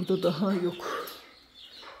 Burada daha yok.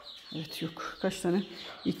 Evet yok. Kaç tane?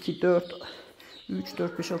 2, 4, 3,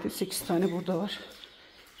 4, 5, 6, 8 tane burada var.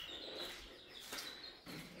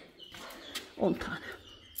 10 tane.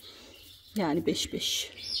 Yani 5,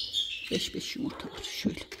 5. 5, 5 yumurta var.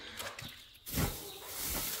 Şöyle.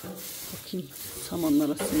 Bakayım samanın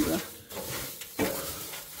arasında.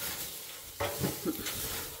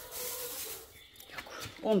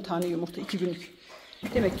 10 tane yumurta 2 günlük.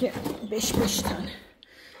 Demek ki 5 tane.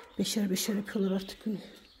 5'er yapıyorlar artık günü.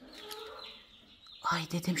 Ay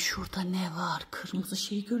dedim şurada ne var? Kırmızı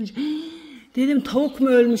şeyi görünce. Dedim tavuk mu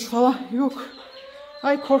ölmüş falan. Yok.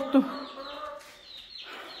 Ay korktum.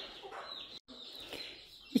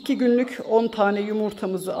 2 günlük 10 tane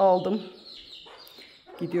yumurtamızı aldım.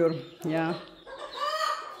 Gidiyorum ya.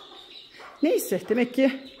 Neyse demek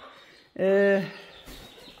ki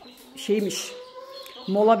şeymiş.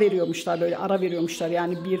 Mola veriyormuşlar böyle ara veriyormuşlar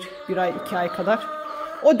yani bir ay 2 ay kadar.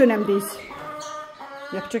 O dönemdeyiz.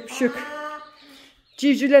 Yapacak bir şey yok.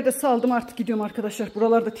 Civcivleri de saldım artık gidiyorum arkadaşlar.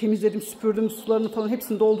 Buraları da temizledim, süpürdüm, sularını falan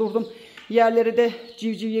hepsini doldurdum. Yerlere de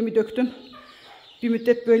civciv yemi döktüm. Bir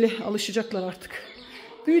müddet böyle alışacaklar artık.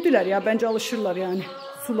 Büyüdüler ya bence alışırlar yani.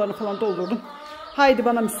 Sularını falan doldurdum. Haydi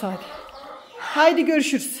bana müsaade. Haydi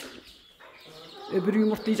görüşürüz. Öbürü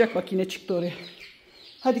yumurtlayacak bak yine çıktı oraya.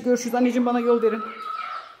 Hadi görüşürüz anneciğim bana yol verin.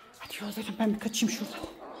 Hadi yol verin ben bir kaçayım şuradan.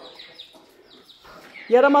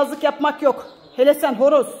 Yaramazlık yapmak yok. Hele sen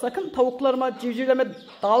horoz sakın tavuklarıma civcivlerime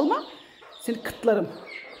dalma. Seni kıtlarım.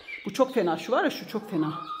 Bu çok fena şu var ya şu çok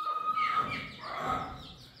fena.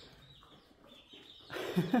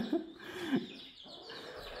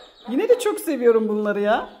 Yine de çok seviyorum bunları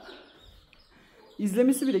ya.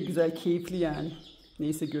 İzlemesi bile güzel, keyifli yani.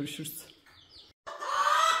 Neyse görüşürüz.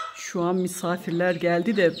 Şu an misafirler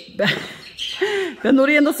geldi de ben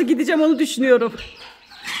oraya nasıl gideceğim onu düşünüyorum.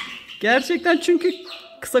 Gerçekten çünkü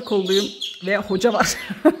kısa kolluyum ve hoca var.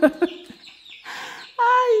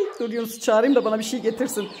 Ay dur Yunus'u çağırayım da bana bir şey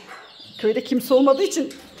getirsin. Köyde kimse olmadığı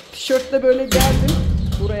için tişörtle böyle geldim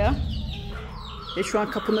buraya. Ve şu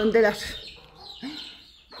an kapının önündeler.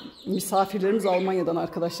 Misafirlerimiz Almanya'dan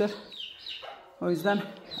arkadaşlar. O yüzden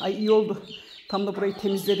ay iyi oldu. Tam da burayı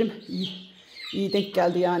temizledim. İyi denk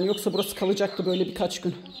geldi yani. Yoksa burası kalacaktı böyle birkaç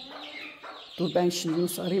gün. Dur ben şimdi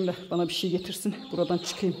Yunus'u arayayım da bana bir şey getirsin. Buradan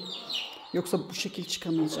çıkayım. Yoksa bu şekil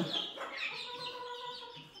çıkamayacağım.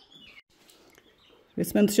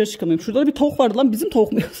 Resmen dışarı çıkamıyorum. Şurada bir tavuk vardı lan. Bizim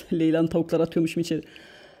tavuk mu? Leyla'nın tavukları atıyormuşum içeri.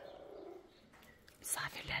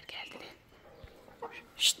 Misafirler geldi.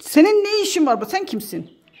 Şşt, senin ne işin var bu? Sen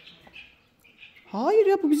kimsin? Hayır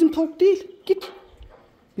ya, bu bizim tavuk değil. Git.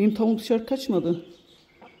 Benim tavuğum dışarı kaçmadı.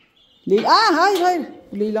 Leyla, hayır.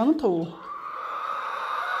 Bu Leyla'nın tavuğu.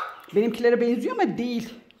 Benimkilere benziyor ama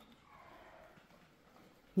değil.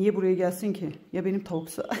 Niye buraya gelsin ki? Ya benim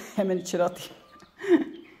tavuksa hemen içeri atayım.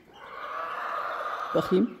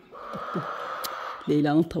 Bakayım.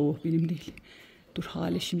 Leyla'nın tavuğu, benim değil. Dur,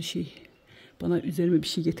 Hale şimdi bana üzerime bir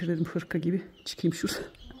şey getir dedim, hırka gibi. Çıkayım şurada.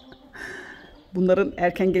 Bunların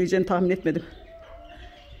erken geleceğini tahmin etmedim.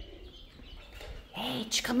 Hey,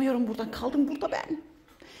 çıkamıyorum buradan. Kaldım burada ben.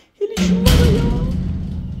 Hele şunlara ya.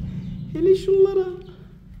 Hele şunlara.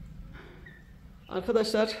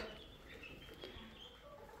 Arkadaşlar.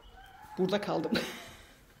 Burada kaldım.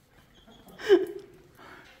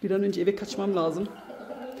 Bir an önce eve kaçmam lazım.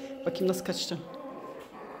 Bakayım nasıl kaçacağım.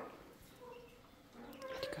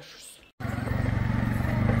 Hadi görüşürüz.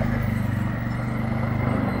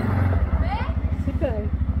 Süper.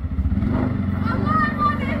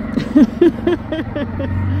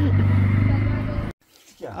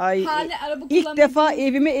 Ay, ilk defa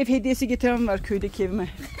evime ev hediyesi getiren var, köydeki evime.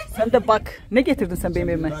 Sen de bak. Ne getirdin sen benim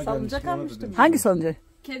evime? Salıncak almıştım. Hangi salıncak?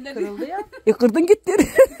 Kırıldı ya. Kırdın gittin.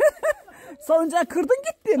 Salıncağı kırdın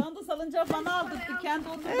gittin. Sen de salıncağı bana aldırdık. Kendi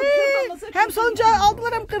oturduk. Hem salıncağı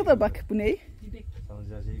aldılar hem kırdı. Bak bu ne?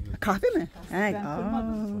 Kahve mi?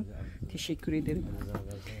 Teşekkür ederim.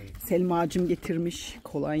 Selma'cığım getirmiş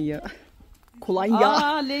kolonya.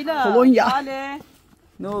 Kolonya. Leyla. Kolonya. Ale.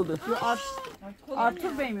 Ne oldu?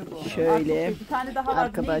 Artur Bey mi bu? Şöyle. Bir tane daha var.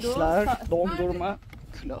 Arkadaşlar dondurma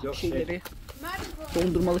şeyleri.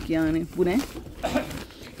 Dondurmalık yani. Bu ne?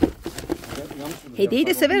 Hediyeyi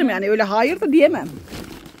de severim yani, öyle hayır da diyemem.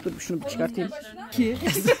 Dur şunu bir çıkartayım. Ki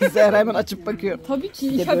Zehra hemen açıp bakıyor. Tabii ki.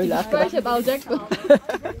 Ya böyle arkadaşlar alacaktım.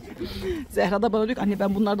 Zehra da bana diyor ki anne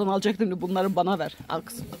ben bunlardan alacaktım diyor. Bunları bana ver. Al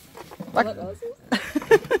kızım. Bak.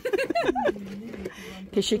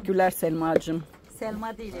 Teşekkürler Selma'cığım.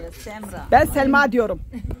 Selma değil, Semra. Ben Selma diyorum.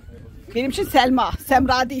 Benim için Selma.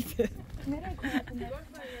 Semra değil.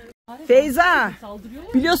 Feyza.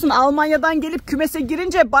 Biliyorsun Almanya'dan gelip kümese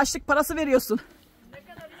girince başlık parası veriyorsun.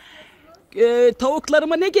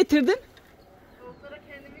 Tavuklarıma ne getirdin? Tavuklara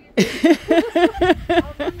kendimi getirdim.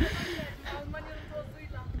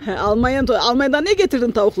 Almanya'nın tozuyla. Almanya'dan ne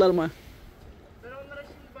getirdin tavuklarıma? Ben onlara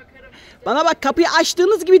şimdi bakarım. Bana bak, kapıyı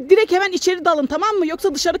açtığınız gibi direkt hemen içeri dalın, tamam mı?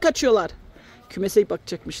 Yoksa dışarı kaçıyorlar. Kümese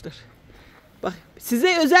bakacakmışlar. Bak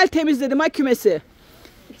size özel temizledim ha kümesi.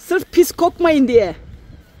 Sırf pis kokmayın diye.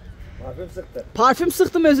 Parfüm sıktı. Parfüm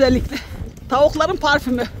sıktım özellikle. Tavukların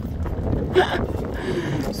parfümü.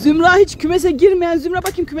 Zümra hiç kümese girmeyen. Zümra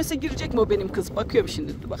bakayım kümese girecek mi o benim kız? Bakıyorum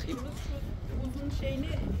şimdi, dur bakayım. Uzun şeyini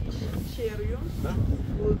işe yarıyor.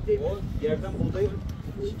 O yerden buğdayı.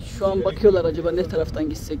 Şu an bakıyorlar acaba ne taraftan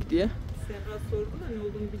gitsek diye. Semra sordu da ne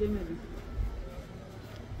olduğunu bilemedim.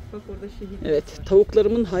 Bak orada şehit. Evet,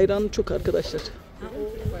 tavuklarımın hayranı çok arkadaşlar.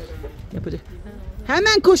 Yapacak.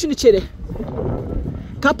 Hemen koşun içeri.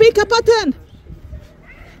 Kapıyı kapatın.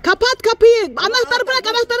 Kapat kapıyı. Anahtarı bırak,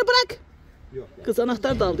 anahtarı bırak. Yok. Kız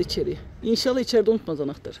anahtar da aldı içeriye. İnşallah içeride unutmaz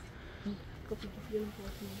anahtarı.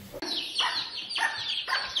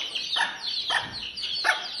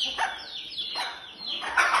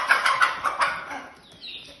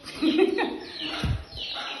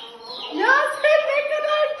 Ya sen ne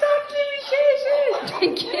kadar tatlı bir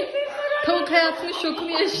şeysin. Tavuk hayatının şokunu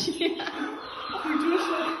yaşıyor.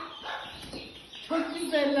 Çok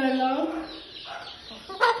güzeller lan.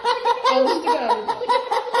 Alıştı galiba.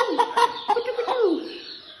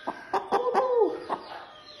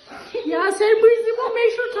 Ya sen bu bizim o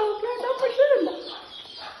meşhur tavuklardan mısın?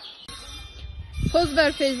 Poz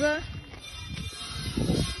ver Feyza.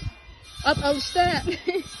 At alıştı.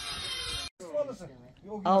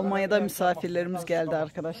 Almanya'da misafirlerimiz geldi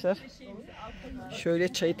arkadaşlar.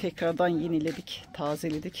 Şöyle çayı tekrardan yeniledik,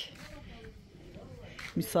 tazeledik.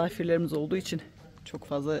 Misafirlerimiz olduğu için çok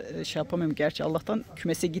fazla şey yapamıyorum. Gerçi Allah'tan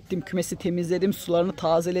kümese gittim, kümesi temizledim, sularını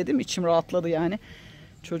tazeledim. İçim rahatladı yani.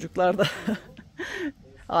 Çocuklar da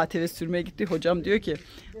ATV sürmeye gitti. Hocam diyor ki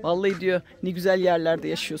vallahi diyor ne güzel yerlerde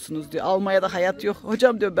yaşıyorsunuz diyor. Almanya'da hayat yok.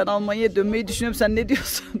 Hocam diyor ben Almanya'ya dönmeyi düşünüyorum. Sen ne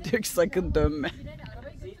diyorsun? Diyor ki sakın dönme.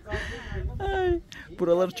 Ay,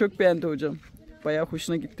 buraları çok beğendi hocam. Bayağı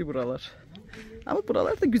hoşuna gitti buralar. Ama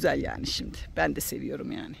buralar da güzel yani şimdi. Ben de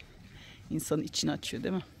seviyorum yani. İnsanın içini açıyor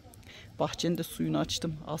değil mi? Bahçenin de suyunu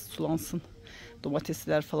açtım. Az sulansın.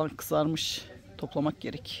 Domatesler falan kızarmış. Toplamak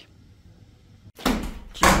gerek.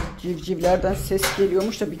 Civcivlerden ses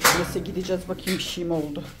geliyormuş da bir kümese gideceğiz. Bakayım bir şey mi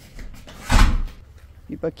oldu?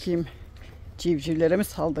 Bir bakayım. Civcivlere mi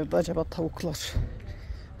saldırdı acaba tavuklar?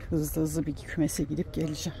 Hızlı hızlı bir kümese gidip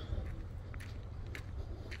geleceğim.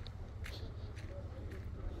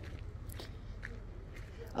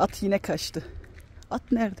 At yine kaçtı.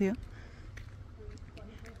 At nerede ya?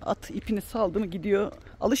 At ipini saldı mı gidiyor.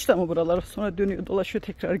 Alıştı mı buralara? Sonra dönüyor, dolaşıyor,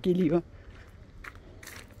 tekrar geliyor.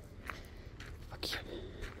 Bakayım.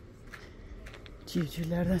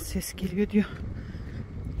 Civcivlerden ses geliyor diyor.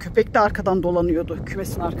 Köpek de arkadan dolanıyordu.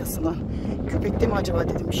 Kümesin arkasına. Köpek de mi acaba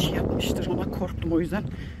dedim, bir şey yapmıştır. Ona korktum, o yüzden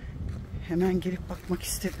hemen gelip bakmak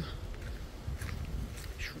istedim.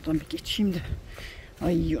 Şuradan bir geçeyim de.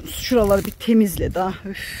 Ay Yunus, şuraları bir temizle daha.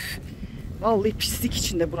 Üf. Vallahi pislik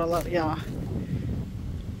içinde buralar ya.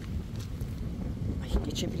 Ay,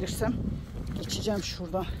 geçebilirsem geçeceğim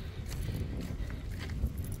şuradan.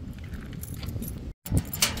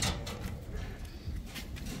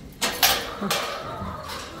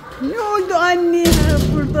 Ne oldu anne?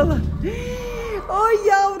 Buradalar. Ay,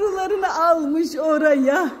 yavrularını almış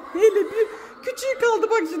oraya. Hele bir küçüğü kaldı,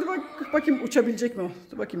 bak şimdi, bak bakayım uçabilecek mi o?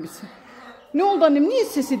 Dur bakayım bir. Ne oldu annem? Niye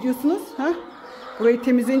ses ediyorsunuz? Ha? Burayı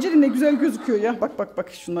temizleyince de ne güzel gözüküyor ya.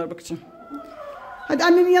 Bak şunlara bakacağım. Hadi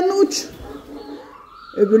annenin yanına uç.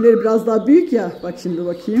 Öbürleri biraz daha büyük ya. Bak şimdi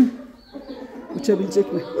bakayım.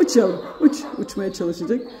 Uçabilecek mi? Uç yavrum. Uç. Uçmaya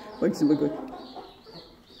çalışacak. Bak şimdi bak.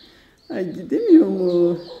 Ay, gidemiyor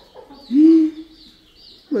mu?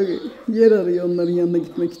 Bak, yer arıyor onların yanına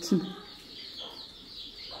gitmek için.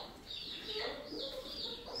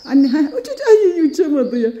 Anne uç. Ay,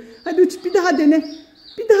 uçamadı ya. Hadi uç, bir daha dene.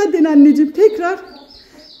 Bir daha dene anneciğim. Tekrar.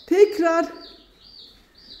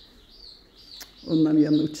 Onların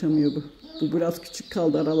yanına uçamıyor bu. Bu biraz küçük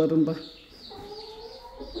kaldı aralarında.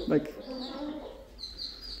 Bak.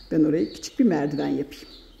 Ben oraya küçük bir merdiven yapayım.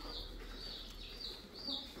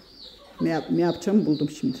 Ne yapacağımı buldum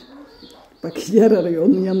şimdi. Bak, yer arıyor.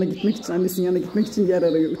 Onun yanına gitmek için, annesinin yanına gitmek için yer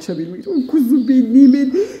arıyor. Uçabilmek için. O kuzu benim.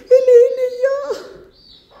 Hele ya.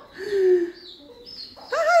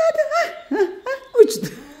 Uçtu.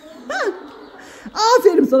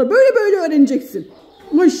 Aferin sana. Böyle öğreneceksin.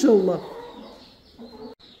 Maşallah.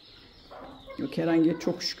 Yok, herhangi,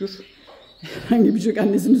 çok şükür. Herhangi bir şey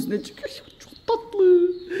annesinin üstüne çıkıyor. Çok tatlı.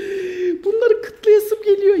 Bunları kıtlayasım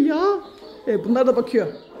geliyor ya. Bunlar da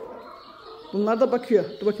bakıyor.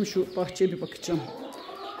 Dur bakayım, şu bahçeye bir bakacağım.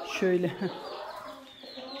 Şöyle.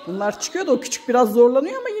 Bunlar çıkıyor da o küçük biraz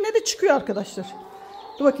zorlanıyor ama yine de çıkıyor arkadaşlar.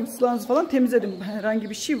 Dur bakayım, sularınızı falan temizledim. Herhangi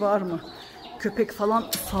bir şey var mı? Köpek falan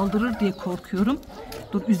saldırır diye korkuyorum.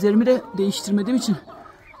 Dur, üzerimi de değiştirmediğim için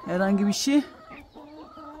herhangi bir şey.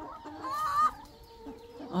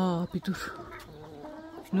 Bir dur.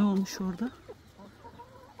 Ne olmuş orada?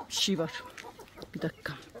 Bir şey var. Bir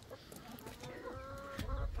dakika.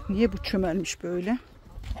 Niye bu çömelmiş böyle?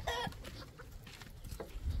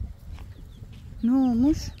 Ne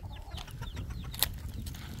olmuş?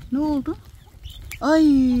 Ne oldu? Ay,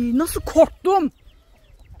 nasıl korktum.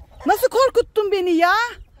 Nasıl korkuttun beni ya?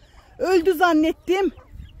 Öldü zannettim.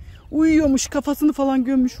 Uyuyormuş, kafasını falan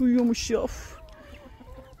gömmüş, uyuyormuş ya. Of.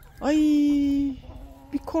 Ay,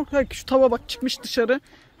 bir korkar ki şu tava bak, çıkmış dışarı.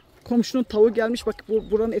 Komşunun tavuğu gelmiş, bak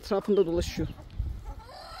buranın etrafında dolaşıyor.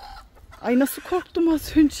 Ay, nasıl korktum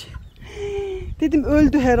az önce. Dedim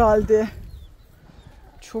öldü herhalde.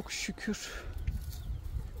 Çok şükür.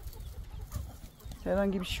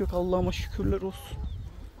 Herhangi bir şey yok, Allah'ıma şükürler olsun.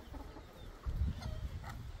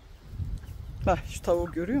 Bak, şu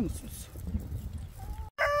tavuğu görüyor musunuz?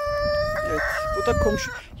 Evet, bu da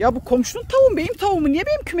komşu. Ya bu komşunun tavuğu benim tavuğumu niye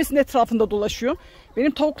benim kümesin etrafında dolaşıyor?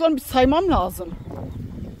 Benim tavuklarımı bir saymam lazım.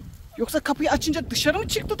 Yoksa kapıyı açınca dışarı mı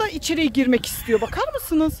çıktı da içeriye girmek istiyor? Bakar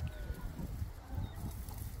mısınız?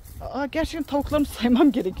 Gerçekten tavuklarımı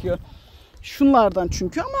saymam gerekiyor. Şunlardan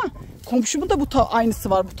çünkü, ama komşumun da aynısı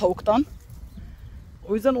var bu tavuktan.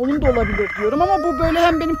 O yüzden onun da olabilir diyorum, ama bu böyle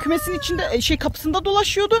hem benim kümesin içinde kapısında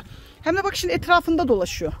dolaşıyordu, hem de bak şimdi etrafında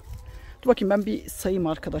dolaşıyor. Dur bakayım, ben bir sayayım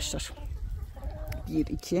arkadaşlar. 1,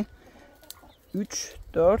 2, 3,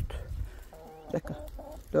 4, bir dakika.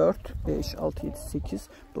 4, 5, 6, 7, 8,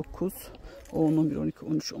 9, 10, 11, 12,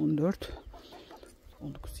 13, 14,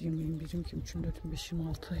 19, 20, 21, 22, 23, 24, 25,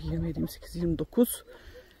 26, 27, 28, 29.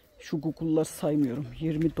 Şu Google'ları saymıyorum.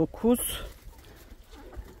 29.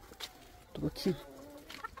 Dur bakayım.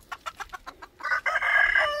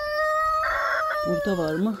 Burada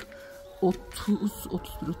var mı? 30,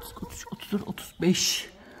 31, 32, 34, 35.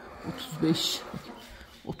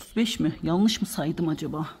 35 mi? Yanlış mı saydım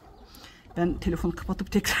acaba? Ben telefonu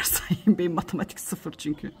kapatıp tekrar sayayım. Benim matematik 0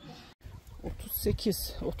 çünkü.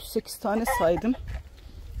 38 tane saydım.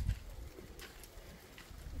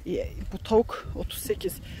 Bu tavuk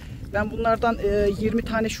 38. Ben bunlardan 20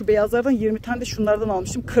 tane şu beyazlardan 20 tane de şunlardan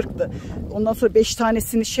almıştım. 40'tı. Ondan sonra 5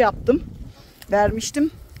 tanesini şey yaptım.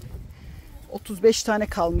 Vermiştim. 35 tane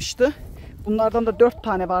kalmıştı. Bunlardan da 4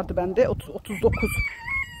 tane vardı bende. 39.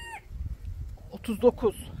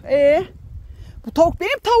 39. Bu tavuk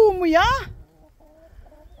benim tavuğum mu ya?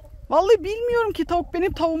 Vallahi bilmiyorum ki tavuk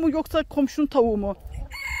benim tavuğum mu yoksa komşunun tavuğu mu?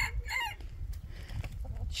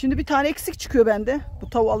 Şimdi bir tane eksik çıkıyor bende. Bu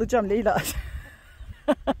tavuğu alacağım Leyla.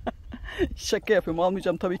 Şaka yapıyorum,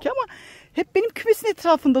 almayacağım tabii ki ama hep benim kümesin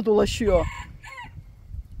etrafında dolaşıyor.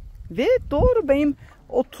 Ve doğru, benim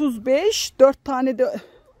 35, 4 tane de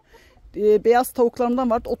beyaz tavuklarımdan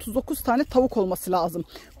vardı. 39 tane tavuk olması lazım.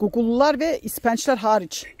 Google'lular ve ispençler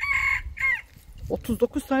hariç.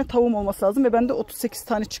 39 tane tavuğum olması lazım ve bende 38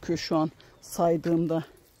 tane çıkıyor şu an saydığımda.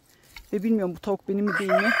 Ve bilmiyorum bu tavuk benim mi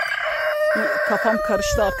değil mi? Bir kafam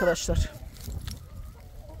karıştı arkadaşlar.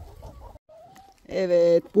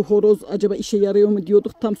 Evet, bu horoz acaba işe yarıyor mu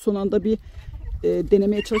diyorduk. Tam son anda bir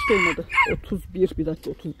denemeye çalıştı, olmadı. 31, bir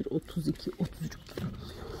dakika, 31, 32, 33,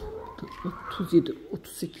 37,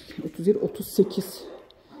 38, 37, 38.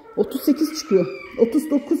 38 çıkıyor.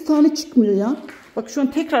 39 tane çıkmıyor ya. Bak şu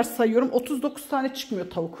an tekrar sayıyorum. 39 tane çıkmıyor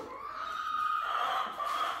tavuk.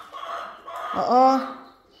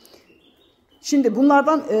 Şimdi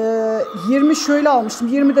bunlardan 20 şöyle almıştım.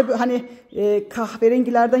 20 de hani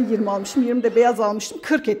kahverengilerden 20 almıştım. 20 de beyaz almıştım.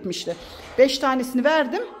 40 etmişti. 5 tanesini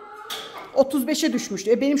verdim. 35'e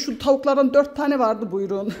düşmüştü. Benim şu tavuklardan 4 tane vardı,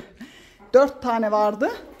 buyurun. 4 tane vardı.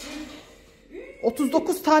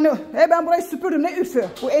 39 tane. Ben burayı süpürdüm, ne üfü.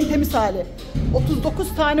 Bu en temiz hali.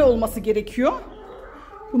 39 tane olması gerekiyor.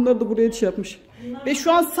 Bunları da buraya şey yapmış. Ve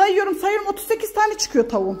şu an sayıyorum 38 tane çıkıyor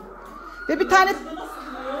tavuğum. Ve bir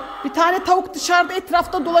tane tavuk dışarıda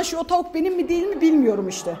etrafta dolaşıyor. O tavuk benim mi değil mi bilmiyorum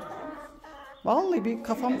işte. Vallahi bir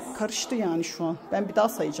kafam karıştı yani şu an. Ben bir daha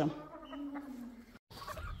sayacağım.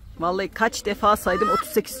 Vallahi kaç defa saydım,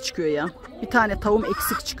 38 çıkıyor ya. Bir tane tavuğum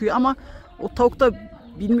eksik çıkıyor ama o tavuk da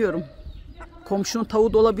bilmiyorum. Komşunun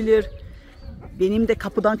tavuğu da olabilir. Benim de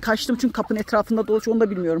kapıdan kaçtım çünkü kapının etrafında dolaşıyor, onu da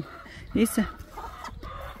bilmiyorum. Neyse.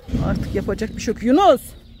 Artık yapacak bir şey yok. Yunus!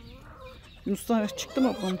 Yunus'tan çıktı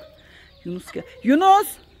mı? Yunus gel. Yunus!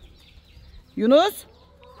 Yunus!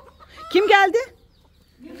 Kim geldi?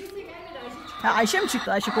 Ayşe mi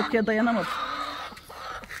çıktı? Ayşe kokuya dayanamadı.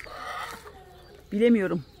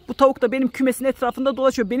 Bilemiyorum. Bu tavuk da benim kümesin etrafında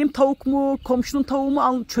dolaşıyor. Benim tavuk mu, komşunun tavuğu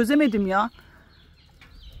mu çözemedim ya.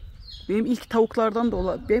 Benim ilk tavuklardan da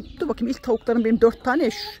olabilir. Dur bakayım, ilk tavuklarım benim 4 tane.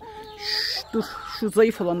 Dur, şu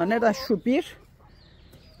zayıf olanlar. Nereden? Şu 1.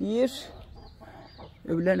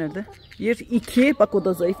 Öbürler nerede? 1, 2. Bak o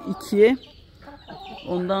da zayıf. 2.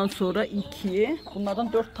 Ondan sonra 2.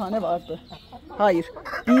 Bunlardan 4 tane vardı. Hayır.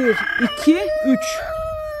 1, 2, 3.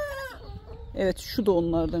 Evet, şu da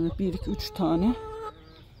onlardan. 1, 2, 3 tane.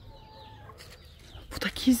 Bu da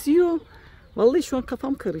geziyor. Vallahi şu an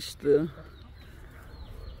kafam karıştı.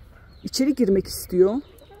 İçeri girmek istiyor.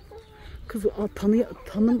 Kız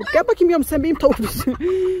tanım. Gel bakayım ya, sen benim tavuk musun?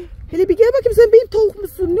 Hele bir gel bakayım, sen benim tavuk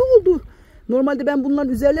musun? Ne oldu? Normalde ben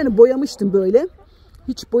bunların üzerlerini boyamıştım böyle.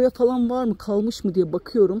 Hiç boya falan var mı, kalmış mı diye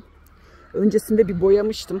bakıyorum. Öncesinde bir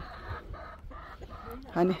boyamıştım.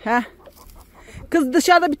 Hani Kız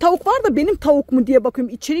dışarıda bir tavuk var da benim tavuk mu diye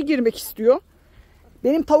bakıyorum. İçeri girmek istiyor.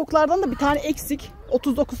 Benim tavuklardan da bir tane eksik.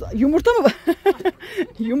 39 yumurta mı?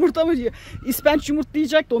 Yumurta mı diyor. İspenç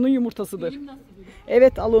yumurtlayacak da onun yumurtasıdır.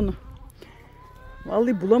 Evet, al onu.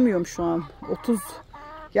 Vallahi bulamıyorum şu an.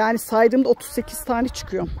 Yani saydığımda 38 tane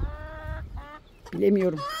çıkıyor.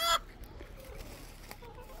 Bilemiyorum.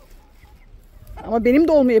 Ama benim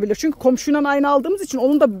de olmayabilir. Çünkü komşuyla aynı aldığımız için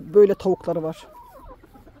onun da böyle tavukları var.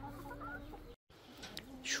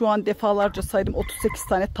 Şu an defalarca saydım, 38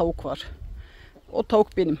 tane tavuk var. O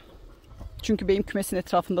tavuk benim. Çünkü benim kümesin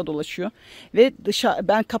etrafında dolaşıyor. Ve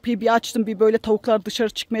ben kapıyı bir açtım, bir böyle tavuklar dışarı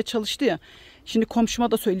çıkmaya çalıştı ya. Şimdi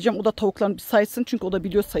komşuma da söyleyeceğim. O da tavuklarını bir saysın. Çünkü o da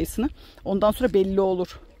biliyor sayısını. Ondan sonra belli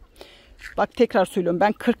olur. Bak tekrar söylüyorum.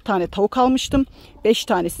 Ben 40 tane tavuk almıştım. 5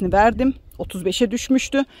 tanesini verdim. 35'e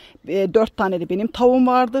düşmüştü. 4 tane de benim tavuğum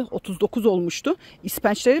vardı. 39 olmuştu.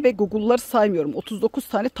 İspençleri ve Google'ları saymıyorum. 39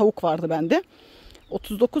 tane tavuk vardı bende.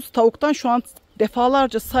 39 tavuktan şu an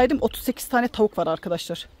defalarca saydım. 38 tane tavuk var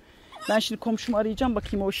arkadaşlar. Ben şimdi komşumu arayacağım.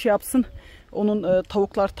 Bakayım o şey yapsın. Onun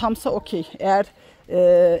tavuklar tamsa okey. Eğer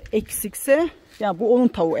eksikse, yani bu onun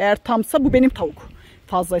tavuğu. Eğer tamsa bu benim tavuk.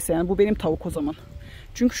 Fazlaysa yani bu benim tavuk o zaman.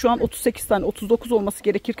 Çünkü şu an 38 tane, 39 olması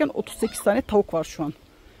gerekirken 38 tane tavuk var şu an.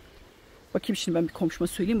 Bakayım şimdi ben bir komşuma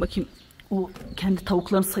söyleyeyim. Bakayım, o kendi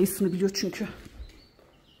tavukların sayısını biliyor çünkü.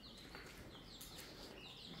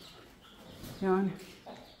 Yani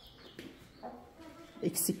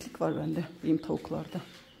eksiklik var bende, benim tavuklarda.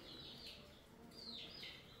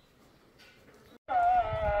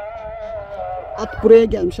 At buraya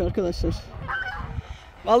gelmiş arkadaşlar.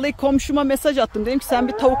 Vallahi komşuma mesaj attım. Dedim ki sen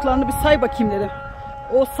bir tavuklarını bir say bakayım dedim.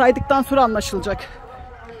 O saydıktan sonra anlaşılacak.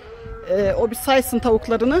 O bir saysın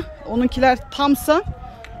tavuklarını. Onunkiler tamsa,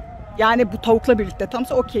 yani bu tavukla birlikte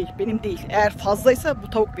tamsa okey, benim değil. Eğer fazlaysa bu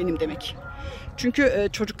tavuk benim demek. Çünkü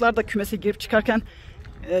çocuklar da kümese girip çıkarken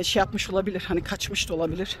şey yapmış olabilir. Hani kaçmış da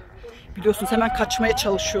olabilir. Biliyorsunuz hemen kaçmaya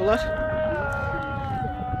çalışıyorlar.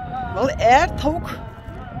 Vallahi eğer tavuk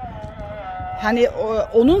hani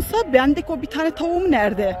onunsa, bendeki o bir tane tavuğum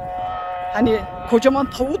nerede? Hani kocaman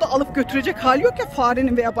tavuğu da alıp götürecek hali yok ya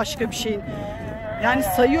farenin veya başka bir şeyin. Yani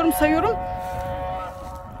sayıyorum.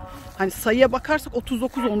 Hani sayıya bakarsak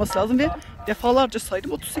 39 olması lazım ve defalarca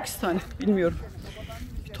saydım 38 tane. Bilmiyorum.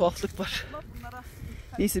 Bir tuhaflık var.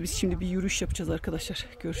 Neyse biz şimdi bir yürüyüş yapacağız arkadaşlar.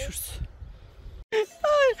 Görüşürüz.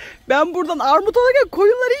 Ben buradan armut alırken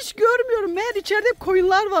koyunları hiç görmüyorum. Meğer içeride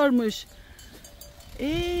koyunlar varmış.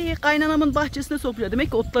 Kaynanamın bahçesine topluyor. Demek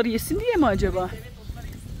ki otları yesin diye mi acaba?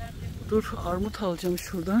 Dur, armut alacağım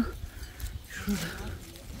şurada.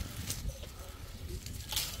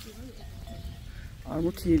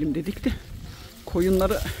 Armut yiyelim dedik de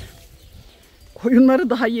koyunları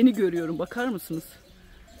daha yeni görüyorum. Bakar mısınız?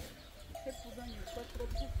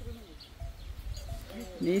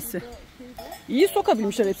 Neyse. İyi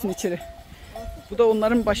sokabilmişler hepsini içeri. Bu da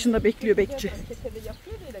onların başında bekliyor bekçi.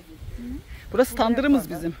 Burası tandırımız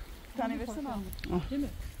bizim. Bir tane versene abi. Değil mi?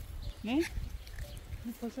 Ne?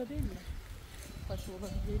 Bu paşa değil mi? Paşa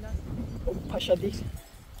olabilir. O paşa değil.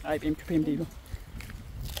 Ay benim köpeğim değil o.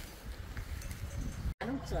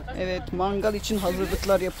 Evet, mangal için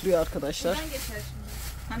hazırlıklar yapılıyor arkadaşlar.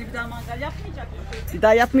 Hani bir daha mangal yapmayacaktım. Bir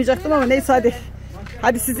daha yapmayacaktım ama neyse hadi.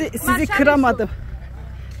 Hadi sizi kıramadım.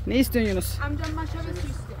 Ne istiyorsun Yunus? Amcam maşa ve su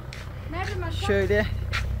istiyor. Nerede maşa? Şöyle.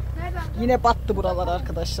 Nerede? Yine battı buralar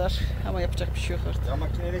arkadaşlar. Ama yapacak bir şey yok artık. Ya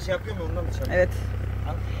makineyle şey yapıyor mu ondan dışarı? Evet.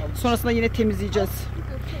 Sonrasında yine temizleyeceğiz.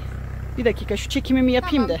 Bir dakika şu çekimimi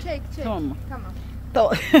yapayım Tamam, da. çek. Tamam mı? Tamam.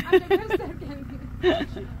 Tamam. Anne göster kendini.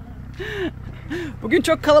 Bugün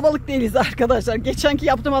çok kalabalık değiliz arkadaşlar. Geçenki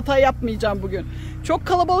yaptığım hatayı yapmayacağım bugün. Çok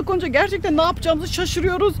kalabalık olunca gerçekten ne yapacağımızı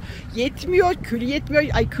şaşırıyoruz. Yetmiyor, kül yetmiyor.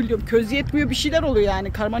 Ay kül diyorum, köz yetmiyor, bir şeyler oluyor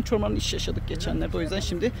yani. Karman çormanın iş yaşadık geçenlerde. O yüzden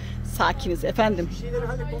şimdi sakiniz efendim.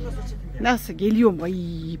 Nasıl geliyorum? Ay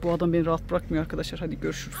bu adam beni rahat bırakmıyor arkadaşlar. Hadi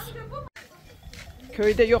görüşürüz.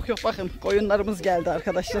 Köyde yok bakın koyunlarımız geldi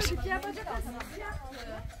arkadaşlar.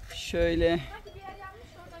 Şöyle.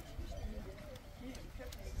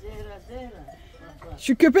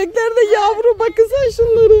 Şu köpekler de yavru, bakın sen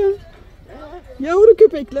şunları. Yavru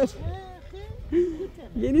köpekler.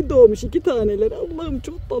 Yeni doğmuş 2 taneler. Allah'ım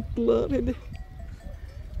çok tatlılar. Hadi.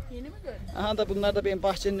 Yeni mi gördün? Aha da bunlar da benim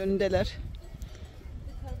bahçenin önündeler.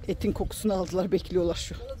 Etin kokusunu aldılar, bekliyorlar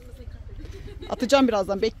şu. Atacağım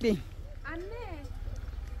birazdan, bekleyin.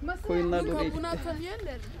 Anne. Koyunlar da oraya gitti.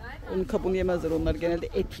 Onun kabuğunu yemezler, onlar genelde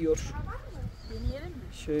et yiyor.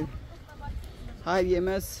 Şöyle. Hayır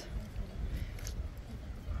yemez.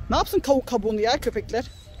 Ne yapsın tavuk kabuğunu ya köpekler?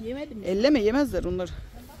 Yemedim. Elleme, yemezler onları.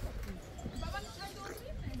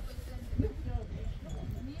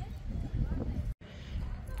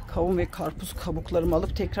 Kavun ve karpuz kabuklarımı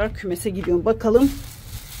alıp tekrar kümese gidiyorum. Bakalım.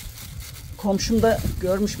 Komşum da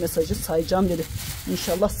görmüş mesajı, sayacağım dedi.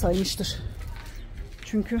 İnşallah saymıştır.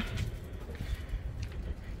 Çünkü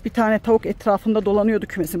bir tane tavuk etrafında dolanıyordu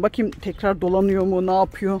kümesin. Bakayım tekrar dolanıyor mu, ne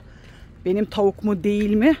yapıyor? Benim tavuk mu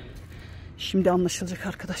değil mi? Şimdi anlaşılacak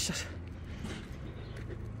arkadaşlar.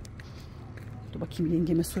 Dur bakayım,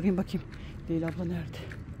 yengeme sorayım bakayım. Leyla abla nerede?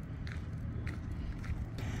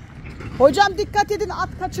 Hocam dikkat edin, at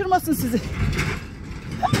kaçırmasın sizi.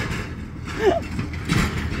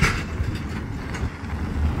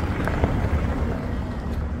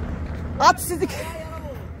 At sizi.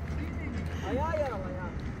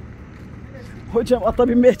 Hocam ata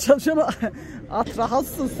binmeye çalışıyor ama at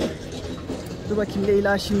rahatsız. Dur bakayım,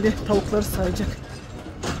 Leyla şimdi tavukları sayacak.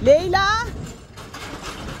 Leyla!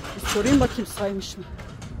 Bir sorayım bakayım saymış mı?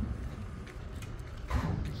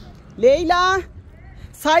 Leyla!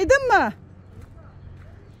 Saydın mı?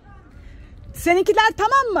 Seninkiler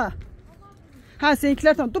tamam mı? Ha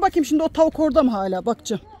seninkiler tamam. Dur bakayım şimdi o tavuk orada mı hala,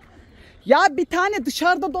 bakacağım. Ya bir tane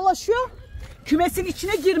dışarıda dolaşıyor. Kümesin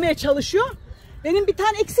içine girmeye çalışıyor. Benim bir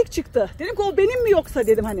tane eksik çıktı. Dedim ki o benim mi yoksa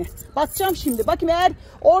dedim hani. Bakacağım şimdi. Bakayım eğer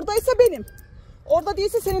oradaysa benim. Orada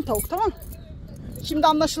değilse senin tavuk, tamam. Şimdi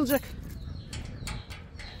anlaşılacak.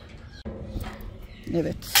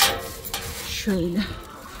 Evet. Şöyle.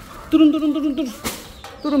 Durun.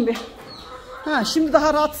 Durun bir. Ha şimdi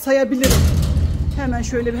daha rahat sayabilirim. Hemen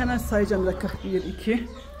şöyle bir hemen sayacağım. Bir dakika. 1, 2,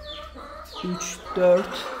 3, 4,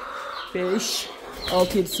 5,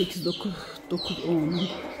 6, 7, 8, 9, 10,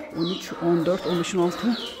 13, 14, 15,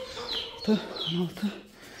 16, 16,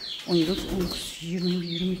 17, 19, 20,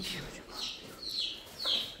 22.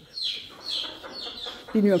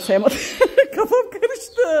 Bilmiyorum, sayamadım. Kafam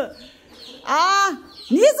karıştı.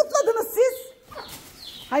 Niye zıpladınız siz?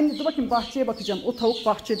 Hayır, dur bakayım, bahçeye bakacağım. O tavuk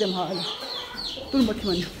bahçede mi hala? Dur bakayım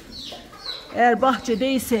anne. Eğer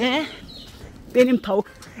bahçedeyse benim tavuk.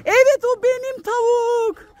 Evet, o benim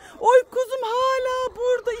tavuk. Oy kuzum hala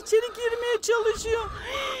burada içeri girmeye çalışıyor.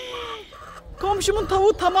 Komşumun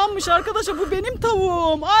tavuğu tamammış arkadaşlar. Bu benim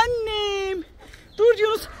tavuğum. Annem. Dur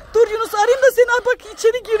Yunus. Dur Yunus, arayayım da seni. Bak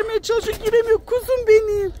içeri girmeye çalışıyor. Giremiyor kuzum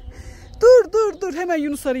benim. Dur. Hemen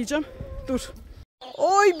Yunus arayacağım. Dur.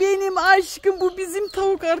 Oy benim aşkım, bu bizim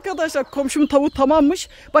tavuk arkadaşlar. Komşumun tavuğu tamammış.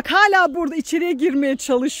 Bak hala burada içeriye girmeye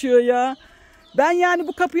çalışıyor ya. Ben yani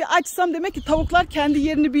bu kapıyı açsam demek ki tavuklar kendi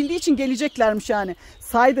yerini bildiği için geleceklermiş yani.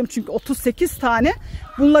 Saydım çünkü 38 tane.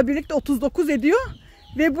 Bununla birlikte 39 ediyor.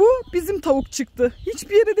 Ve bu bizim tavuk çıktı.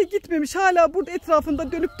 Hiçbir yere de gitmemiş. Hala burada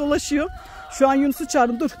etrafında dönüp dolaşıyor. Şu an Yunus'u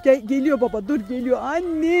çağırdım. Dur geliyor baba, dur geliyor.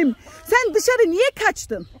 Annem, sen dışarı niye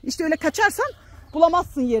kaçtın? İşte öyle kaçarsan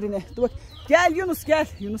bulamazsın yerini. Dur bak. Gel Yunus gel.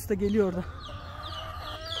 Yunus da geliyor orada.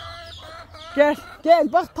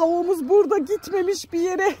 Gel bak, tavuğumuz burada, gitmemiş bir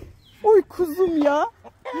yere. Oy kuzum ya.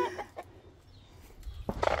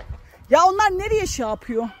 Ya onlar nereye şey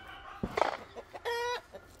yapıyor?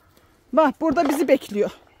 Bak burada bizi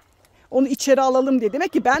bekliyor. Onu içeri alalım diye.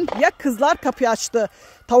 Demek ki ben ya kızlar kapıyı açtı,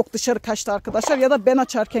 tavuk dışarı kaçtı arkadaşlar, ya da ben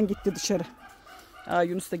açarken gitti dışarı.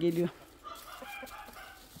 Yunus da geliyor.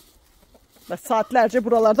 Bak saatlerce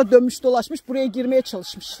buralarda dönmüş dolaşmış, buraya girmeye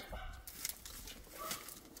çalışmış.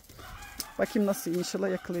 Bakayım nasıl, inşallah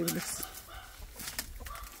yakalayabiliriz.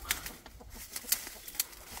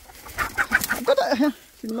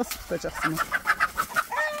 Şimdi nasıl tutacaksın?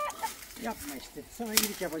 Yapma işte. Sana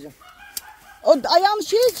iyilik yapacağım. O ayağını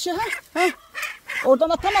oradan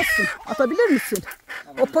atamazsın. Atabilir misin?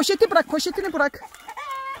 Tamam. O poşeti bırak, poşetini bırak.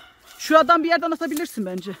 Şuradan bir yerden atabilirsin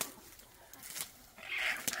bence.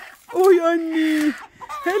 Oy anne.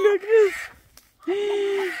 Hele kız.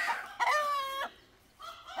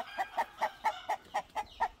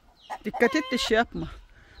 Dikkat et de şey yapma.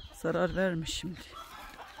 Zarar verme şimdi.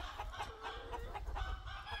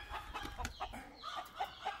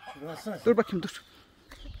 Dur bakayım, dur.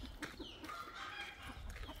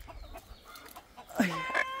 Ay.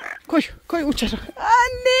 Koy uçar.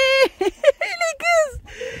 Anne! Hele kız!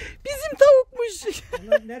 Bizim tavukmuş.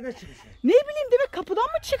 Bunlar nerede çıkmışlar? Ne bileyim, demek kapıdan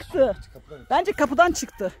mı çıktı? Bence kapıdan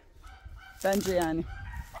çıktı. Bence yani.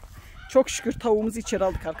 Çok şükür tavuğumuzu içeri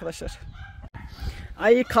aldık arkadaşlar.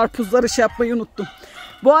 Ay, karpuzları şey yapmayı unuttum.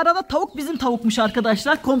 Bu arada tavuk bizim tavukmuş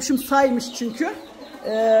arkadaşlar. Komşum saymış çünkü.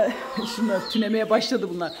 Şimdi tünemeye başladı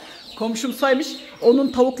bunlar. Komşum saymış.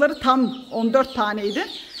 Onun tavukları tam 14 taneydi.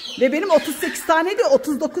 Ve benim 38 taneydi.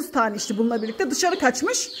 39 tane işte bununla birlikte dışarı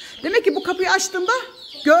kaçmış. Demek ki bu kapıyı açtığımda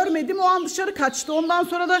görmedim. O an dışarı kaçtı. Ondan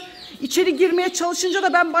sonra da içeri girmeye çalışınca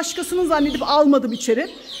da ben başkasının zannedip almadım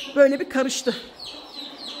içeri. Böyle bir karıştı.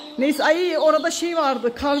 Neyse, ay orada şey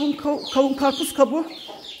vardı. Kavun karpuz kabuğu.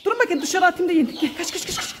 Durun bakayım, dışarı atayım da yiyin. Gel,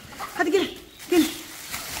 kaç. Hadi gelin.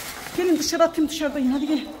 Gelin dışarı atayım, dışarıda yiyin. Hadi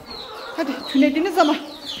gelin. Hadi, tünediniz ama.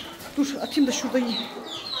 Dur atayım da şurada yiyin.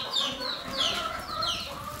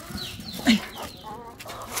 Ay.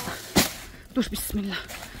 Dur bismillah.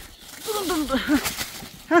 Durun.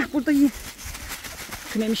 Burada yiyin.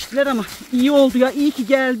 Tünemiştiler ama iyi oldu ya. İyi ki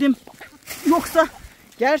geldim. Yoksa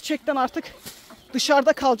gerçekten artık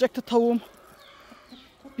dışarıda kalacaktı tavuğum.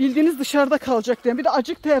 Bildiğiniz dışarıda kalacaktı. Yani bir de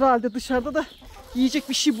acıktı herhalde, dışarıda da yiyecek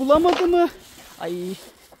bir şey bulamadı mı? Ay,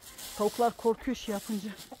 tavuklar korkuyor şey yapınca.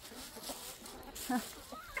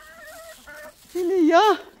 Hele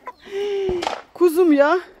ya. Kuzum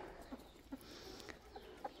ya.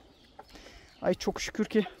 Ay çok şükür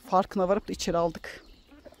ki farkına varıp da içeri aldık.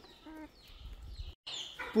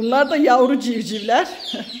 Bunlar da yavru civcivler.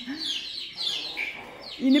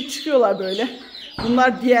 İnip çıkıyorlar böyle.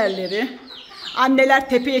 Bunlar diğerleri. Anneler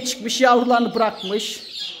tepeye çıkmış, yavrularını bırakmış.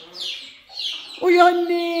 Oy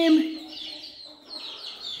annem.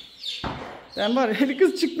 Ben var ya, hele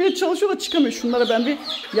kız çıkmaya çalışıyor da çıkamıyor. Şunlara ben bir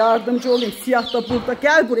yardımcı olayım. Siyah da burada.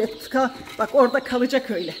 Gel buraya. Bak orada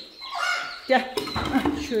kalacak öyle. Gel.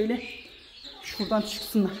 Şöyle. Şuradan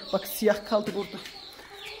çıksınlar. Bak siyah kaldı burada.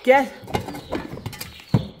 Gel.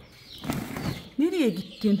 Nereye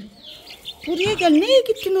gittin? Buraya gel. Neye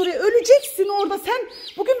gittin oraya? Öleceksin orada. Sen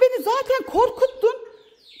bugün beni zaten korkuttun.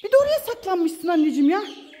 Bir de oraya saklanmışsın anneciğim ya.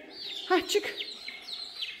 Çık.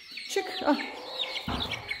 Çık.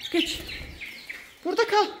 Geç. Burada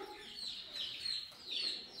kal.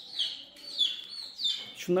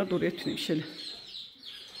 Şunları da oraya tüneyim şöyle.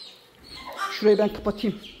 Şurayı ben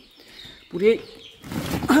kapatayım. Buraya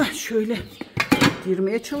şöyle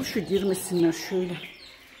girmeye çalışıyor. Girmesinler şöyle.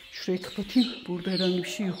 Şurayı kapatayım. Burada herhangi bir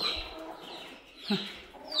şey yok. Heh.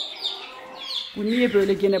 Bu niye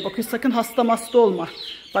böyle gene bakıyor? Sakın hasta olma.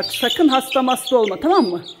 Bak sakın hasta olma, tamam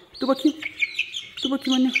mı? Dur bakayım. Dur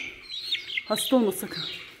bakayım anne. Hasta olma sakın.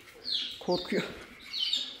 Korkuyor.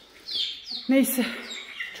 Neyse.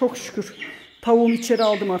 Çok şükür. Tavuğumu içeri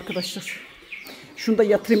aldım arkadaşlar. Şunu da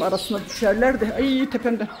yatırayım, arasına düşerler de. Ay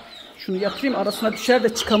tepemden. Şunu yatırayım, arasına düşer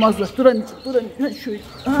de çıkamazlar. Dur anneciğim, dur anneciğim. Şöyle.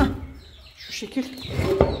 Aha. Şu şekil.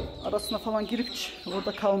 Arasına falan girip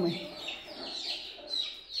orada kalmayın.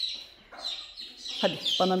 Hadi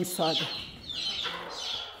bana müsaade.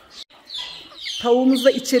 Tavuğumuzu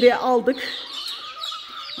da içeriye aldık.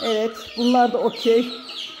 Evet, bunlar da okey.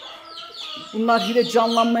 Bunlar yine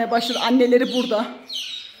canlanmaya başladı. Anneleri burada.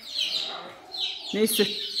 Neyse.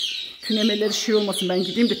 Tünemeleri şey olmasın. Ben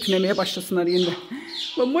gideyim de tünemeye başlasınlar yeniden.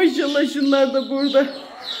 Maşallah şunlar da burada.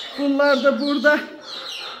 Bunlar da burada.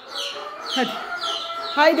 Hadi.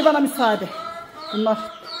 Haydi bana müsaade. Bunlar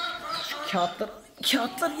şu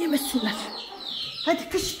kağıtları yemesinler. Hadi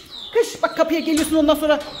kış. Kış. Bak kapıya geliyorsun, ondan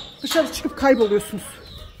sonra dışarı çıkıp kayboluyorsunuz.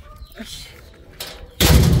 Ay.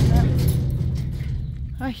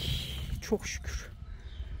 Ay. Çok şükür.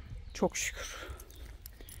 Çok şükür.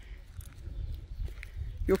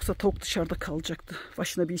 Yoksa tavuk dışarıda kalacaktı.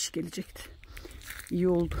 Başına bir iş gelecekti. İyi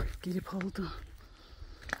oldu. Gelip aldı.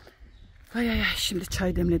 Ay ay ay. Şimdi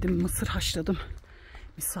çay demledim. Mısır haşladım.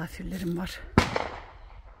 Misafirlerim var.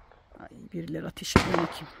 Ay, birileri ateş ediyor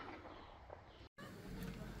bakayım.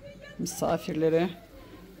 Misafirlere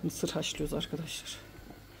mısır haşlıyoruz arkadaşlar.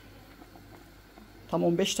 Tam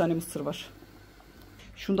 15 tane mısır var.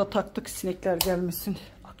 Şunu da taktık, sinekler gelmesin.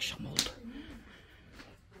 Akşam oldu.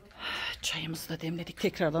 Çayımızı da demledik.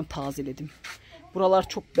 Tekrardan tazeledim. Buralar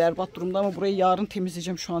çok berbat durumda ama burayı yarın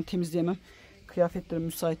temizleyeceğim. Şu an temizleyemem. Kıyafetlerim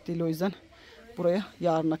müsait değil, o yüzden buraya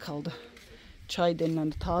yarına kaldı. Çay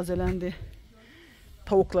demlendi, tazelendi.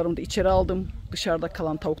 Tavuklarımı da içeri aldım. Dışarıda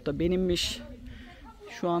kalan tavuk da benimmiş.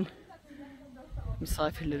 Şu an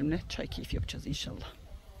misafirlerimle çay keyfi yapacağız inşallah.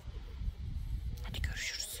 Hadi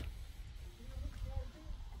görüşürüz.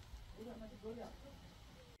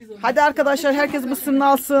 Hadi arkadaşlar, herkes mısırını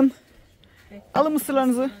alsın. Alın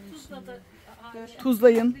mısırlarınızı.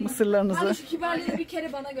 Tuzlayın mısırlarınızı. Şu kibarlığı bir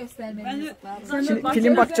kere bana göstermeniz lazım. Şimdi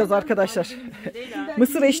film bakacağız arkadaşlar.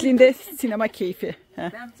 Mısır eşliğinde sinema keyfi.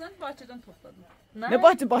 Ben sen bahçeden topladım. Ne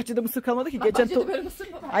bahçede mısır kalmadı ki. Geçen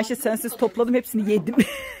Ayşe sensiz topladım, hepsini yedim.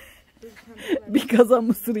 Bir kazan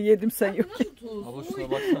mısırı yedim, sen yokken. Abla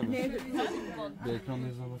şuna baksana. Bir ekranda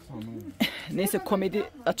yazına baksana. Neyse, komedi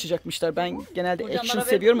açacakmışlar. Ben genelde action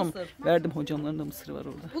seviyorum ama verdim, hocamların da mısırı var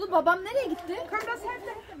orada. Bunu babam nereye gitti?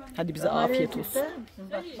 Hadi bize afiyet olsun.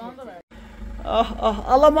 Ah ah,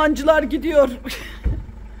 Almancılar gidiyor.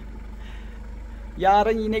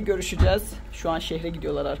 Yarın yine görüşeceğiz. Şu an şehre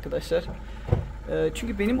gidiyorlar arkadaşlar.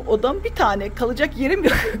 Çünkü benim odam bir tane. Kalacak yerim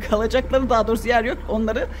yok. Kalacakları, daha doğrusu yer yok.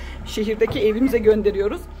 Onları şehirdeki evimize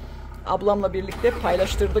gönderiyoruz. Ablamla birlikte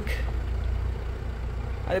paylaştırdık.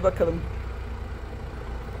 Hadi bakalım.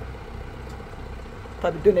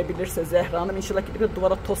 Tabii dönebilirse Zehra Hanım inşallah gidip de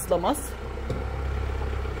duvara toslamaz.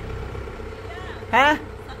 He?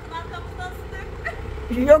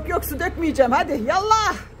 Yok yok, su dökmeyeceğim. Hadi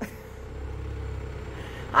yallah.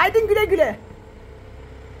 Haydi güle güle.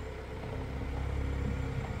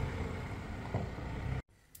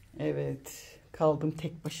 Evet, kaldım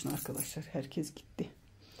tek başına arkadaşlar. Herkes gitti.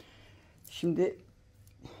 Şimdi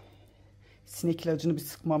sinek ilacını bir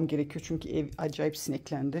sıkmam gerekiyor. Çünkü ev acayip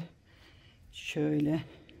sineklendi. Şöyle.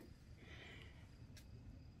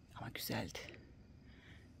 Ama güzeldi.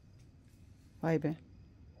 Vay be.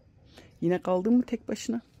 Yine kaldın mı tek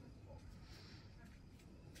başına?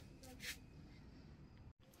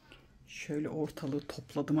 Şöyle ortalığı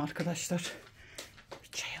topladım arkadaşlar.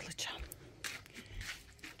 Bir çay alacağım.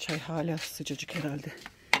 Çay hala sıcacık herhalde.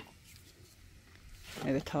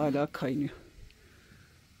 Evet, hala kaynıyor.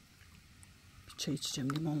 Bir çay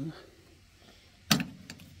içeceğim limonlu.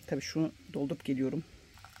 Tabii şunu doldurup geliyorum.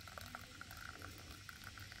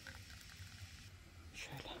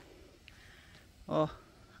 Şöyle. Oh,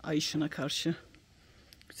 ay ışığına karşı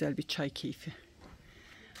güzel bir çay keyfi.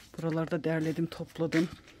 Buralarda derledim, topladım.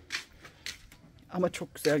 Ama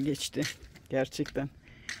çok güzel geçti. Gerçekten.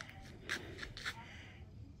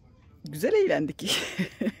 Güzel eğlendik.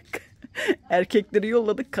 Erkekleri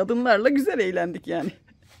yolladık, kadınlarla güzel eğlendik yani.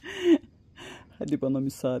 Hadi bana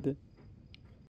müsaade.